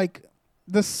from like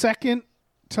the second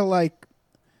to like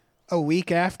a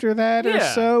week after that or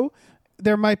Yeah. so.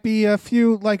 There might be a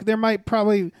few, like there might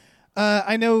probably,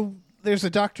 I know there's a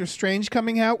Doctor Strange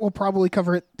coming out. We'll probably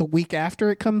cover it the week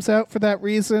after it comes out for that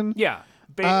reason. Yeah.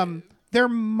 There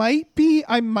might be,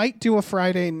 I might do a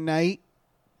Friday night,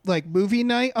 like movie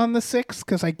night on the 6th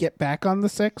because I get back on the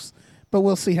 6th, but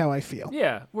we'll see how I feel.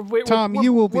 Yeah. Tom,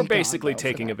 you will be We're gone, basically though, for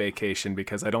taking that. a vacation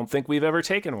because I don't think we've ever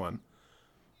taken one.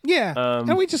 Yeah.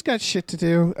 And we just got shit to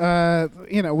do.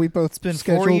 We both It's been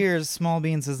scheduled. 4 years. Small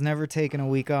Beans has never taken a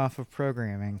week off of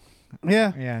programming.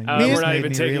 Yeah. Yeah, Me you We're just not made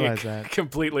even me taking realize it that.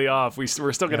 completely off. We're still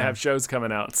going to Yeah. have shows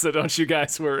coming out, so don't you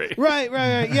guys worry. Right.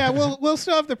 Yeah, we'll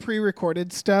still have the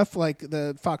pre-recorded stuff like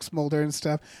the Fox Mulder and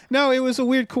stuff. No, it was a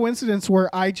weird coincidence where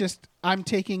I'm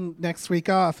taking next week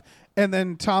off, and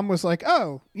then Tom was like,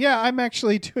 "Oh, yeah, I'm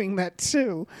actually doing that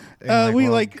too."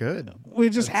 Good. We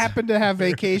just happened to have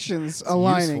vacations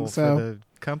aligning, Useful so for the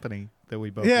company that we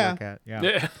both Yeah. work at.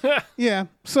 Yeah. yeah.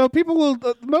 So people will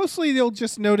mostly they'll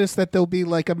just notice that there'll be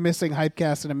like a missing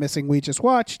Hypecast and a missing We Just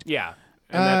Watched. Yeah.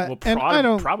 And that will and I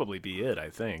don't- probably be it, I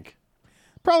think.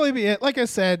 Probably be it. Like I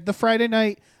said, the Friday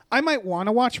night, I might want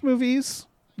to watch movies.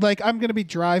 Like, I'm going to be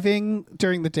driving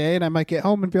during the day, and I might get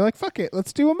home and be like, fuck it,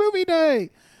 let's do a movie day.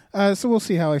 So we'll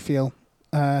see how I feel.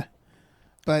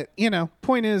 But,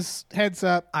 point is, heads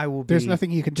up, I will be there's nothing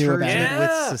you can do about turgid it. Yeah.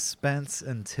 with suspense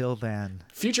until then.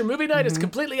 Future movie night is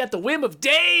completely at the whim of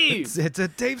Dave. It's a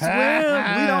Dave's whim.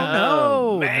 We don't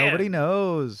know. man. Nobody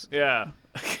knows. Yeah.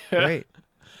 Great.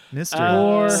 Mystery.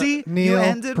 Or See, Neil you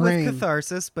ended Breen. with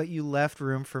catharsis, but you left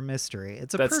room for mystery.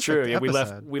 It's a That's perfect true. Yeah,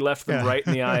 episode. we left them Yeah. right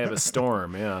in the eye of a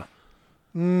storm. Yeah.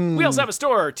 We also have a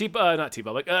store, not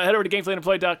T-Public. Head over to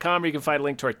GamefullyUnemployed.com where you can find a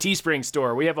link to our Teespring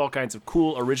store. We have all kinds of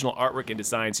cool original artwork and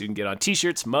designs you can get on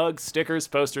T-shirts, mugs, stickers,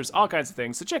 posters, all kinds of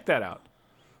things. So check that out.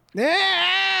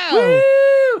 Yeah!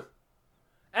 Woo!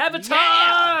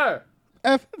 Avatar!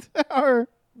 Avatar.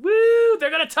 Woo!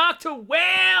 They're gonna talk to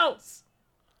whales.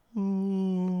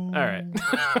 All right.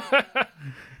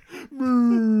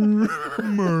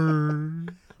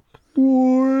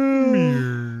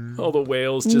 All the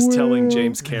whales just telling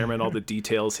James Cameron all the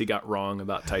details he got wrong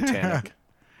about Titanic.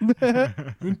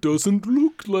 It doesn't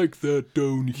look like that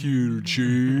down here,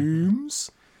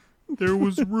 James. There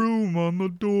was room on the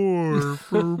door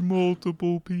for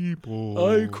multiple people.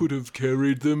 I could have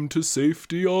carried them to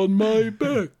safety on my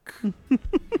back.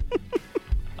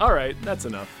 All right, that's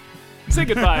enough. Say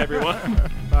goodbye, everyone.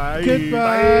 Bye.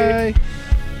 Goodbye.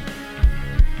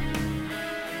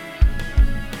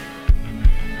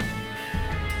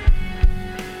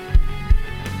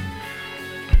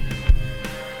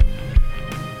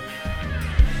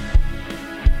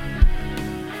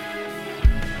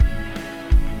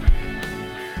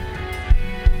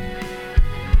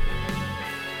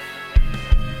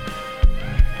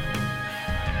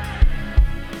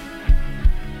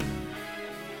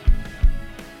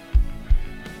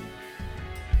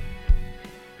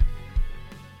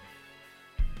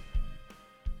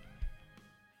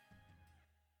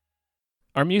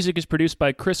 Our music is produced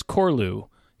by Chris Corlew.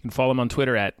 You can follow him on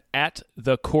Twitter at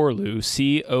 @thecorlew,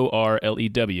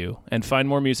 Corlew, and find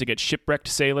more music at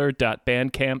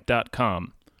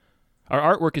shipwreckedsailor.bandcamp.com.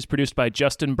 Our artwork is produced by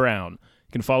Justin Brown.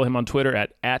 You can follow him on Twitter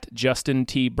at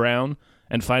 @JustinTBrown,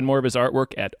 and find more of his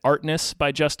artwork at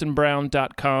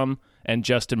artnessbyjustinbrown.com and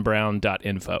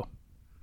justinbrown.info.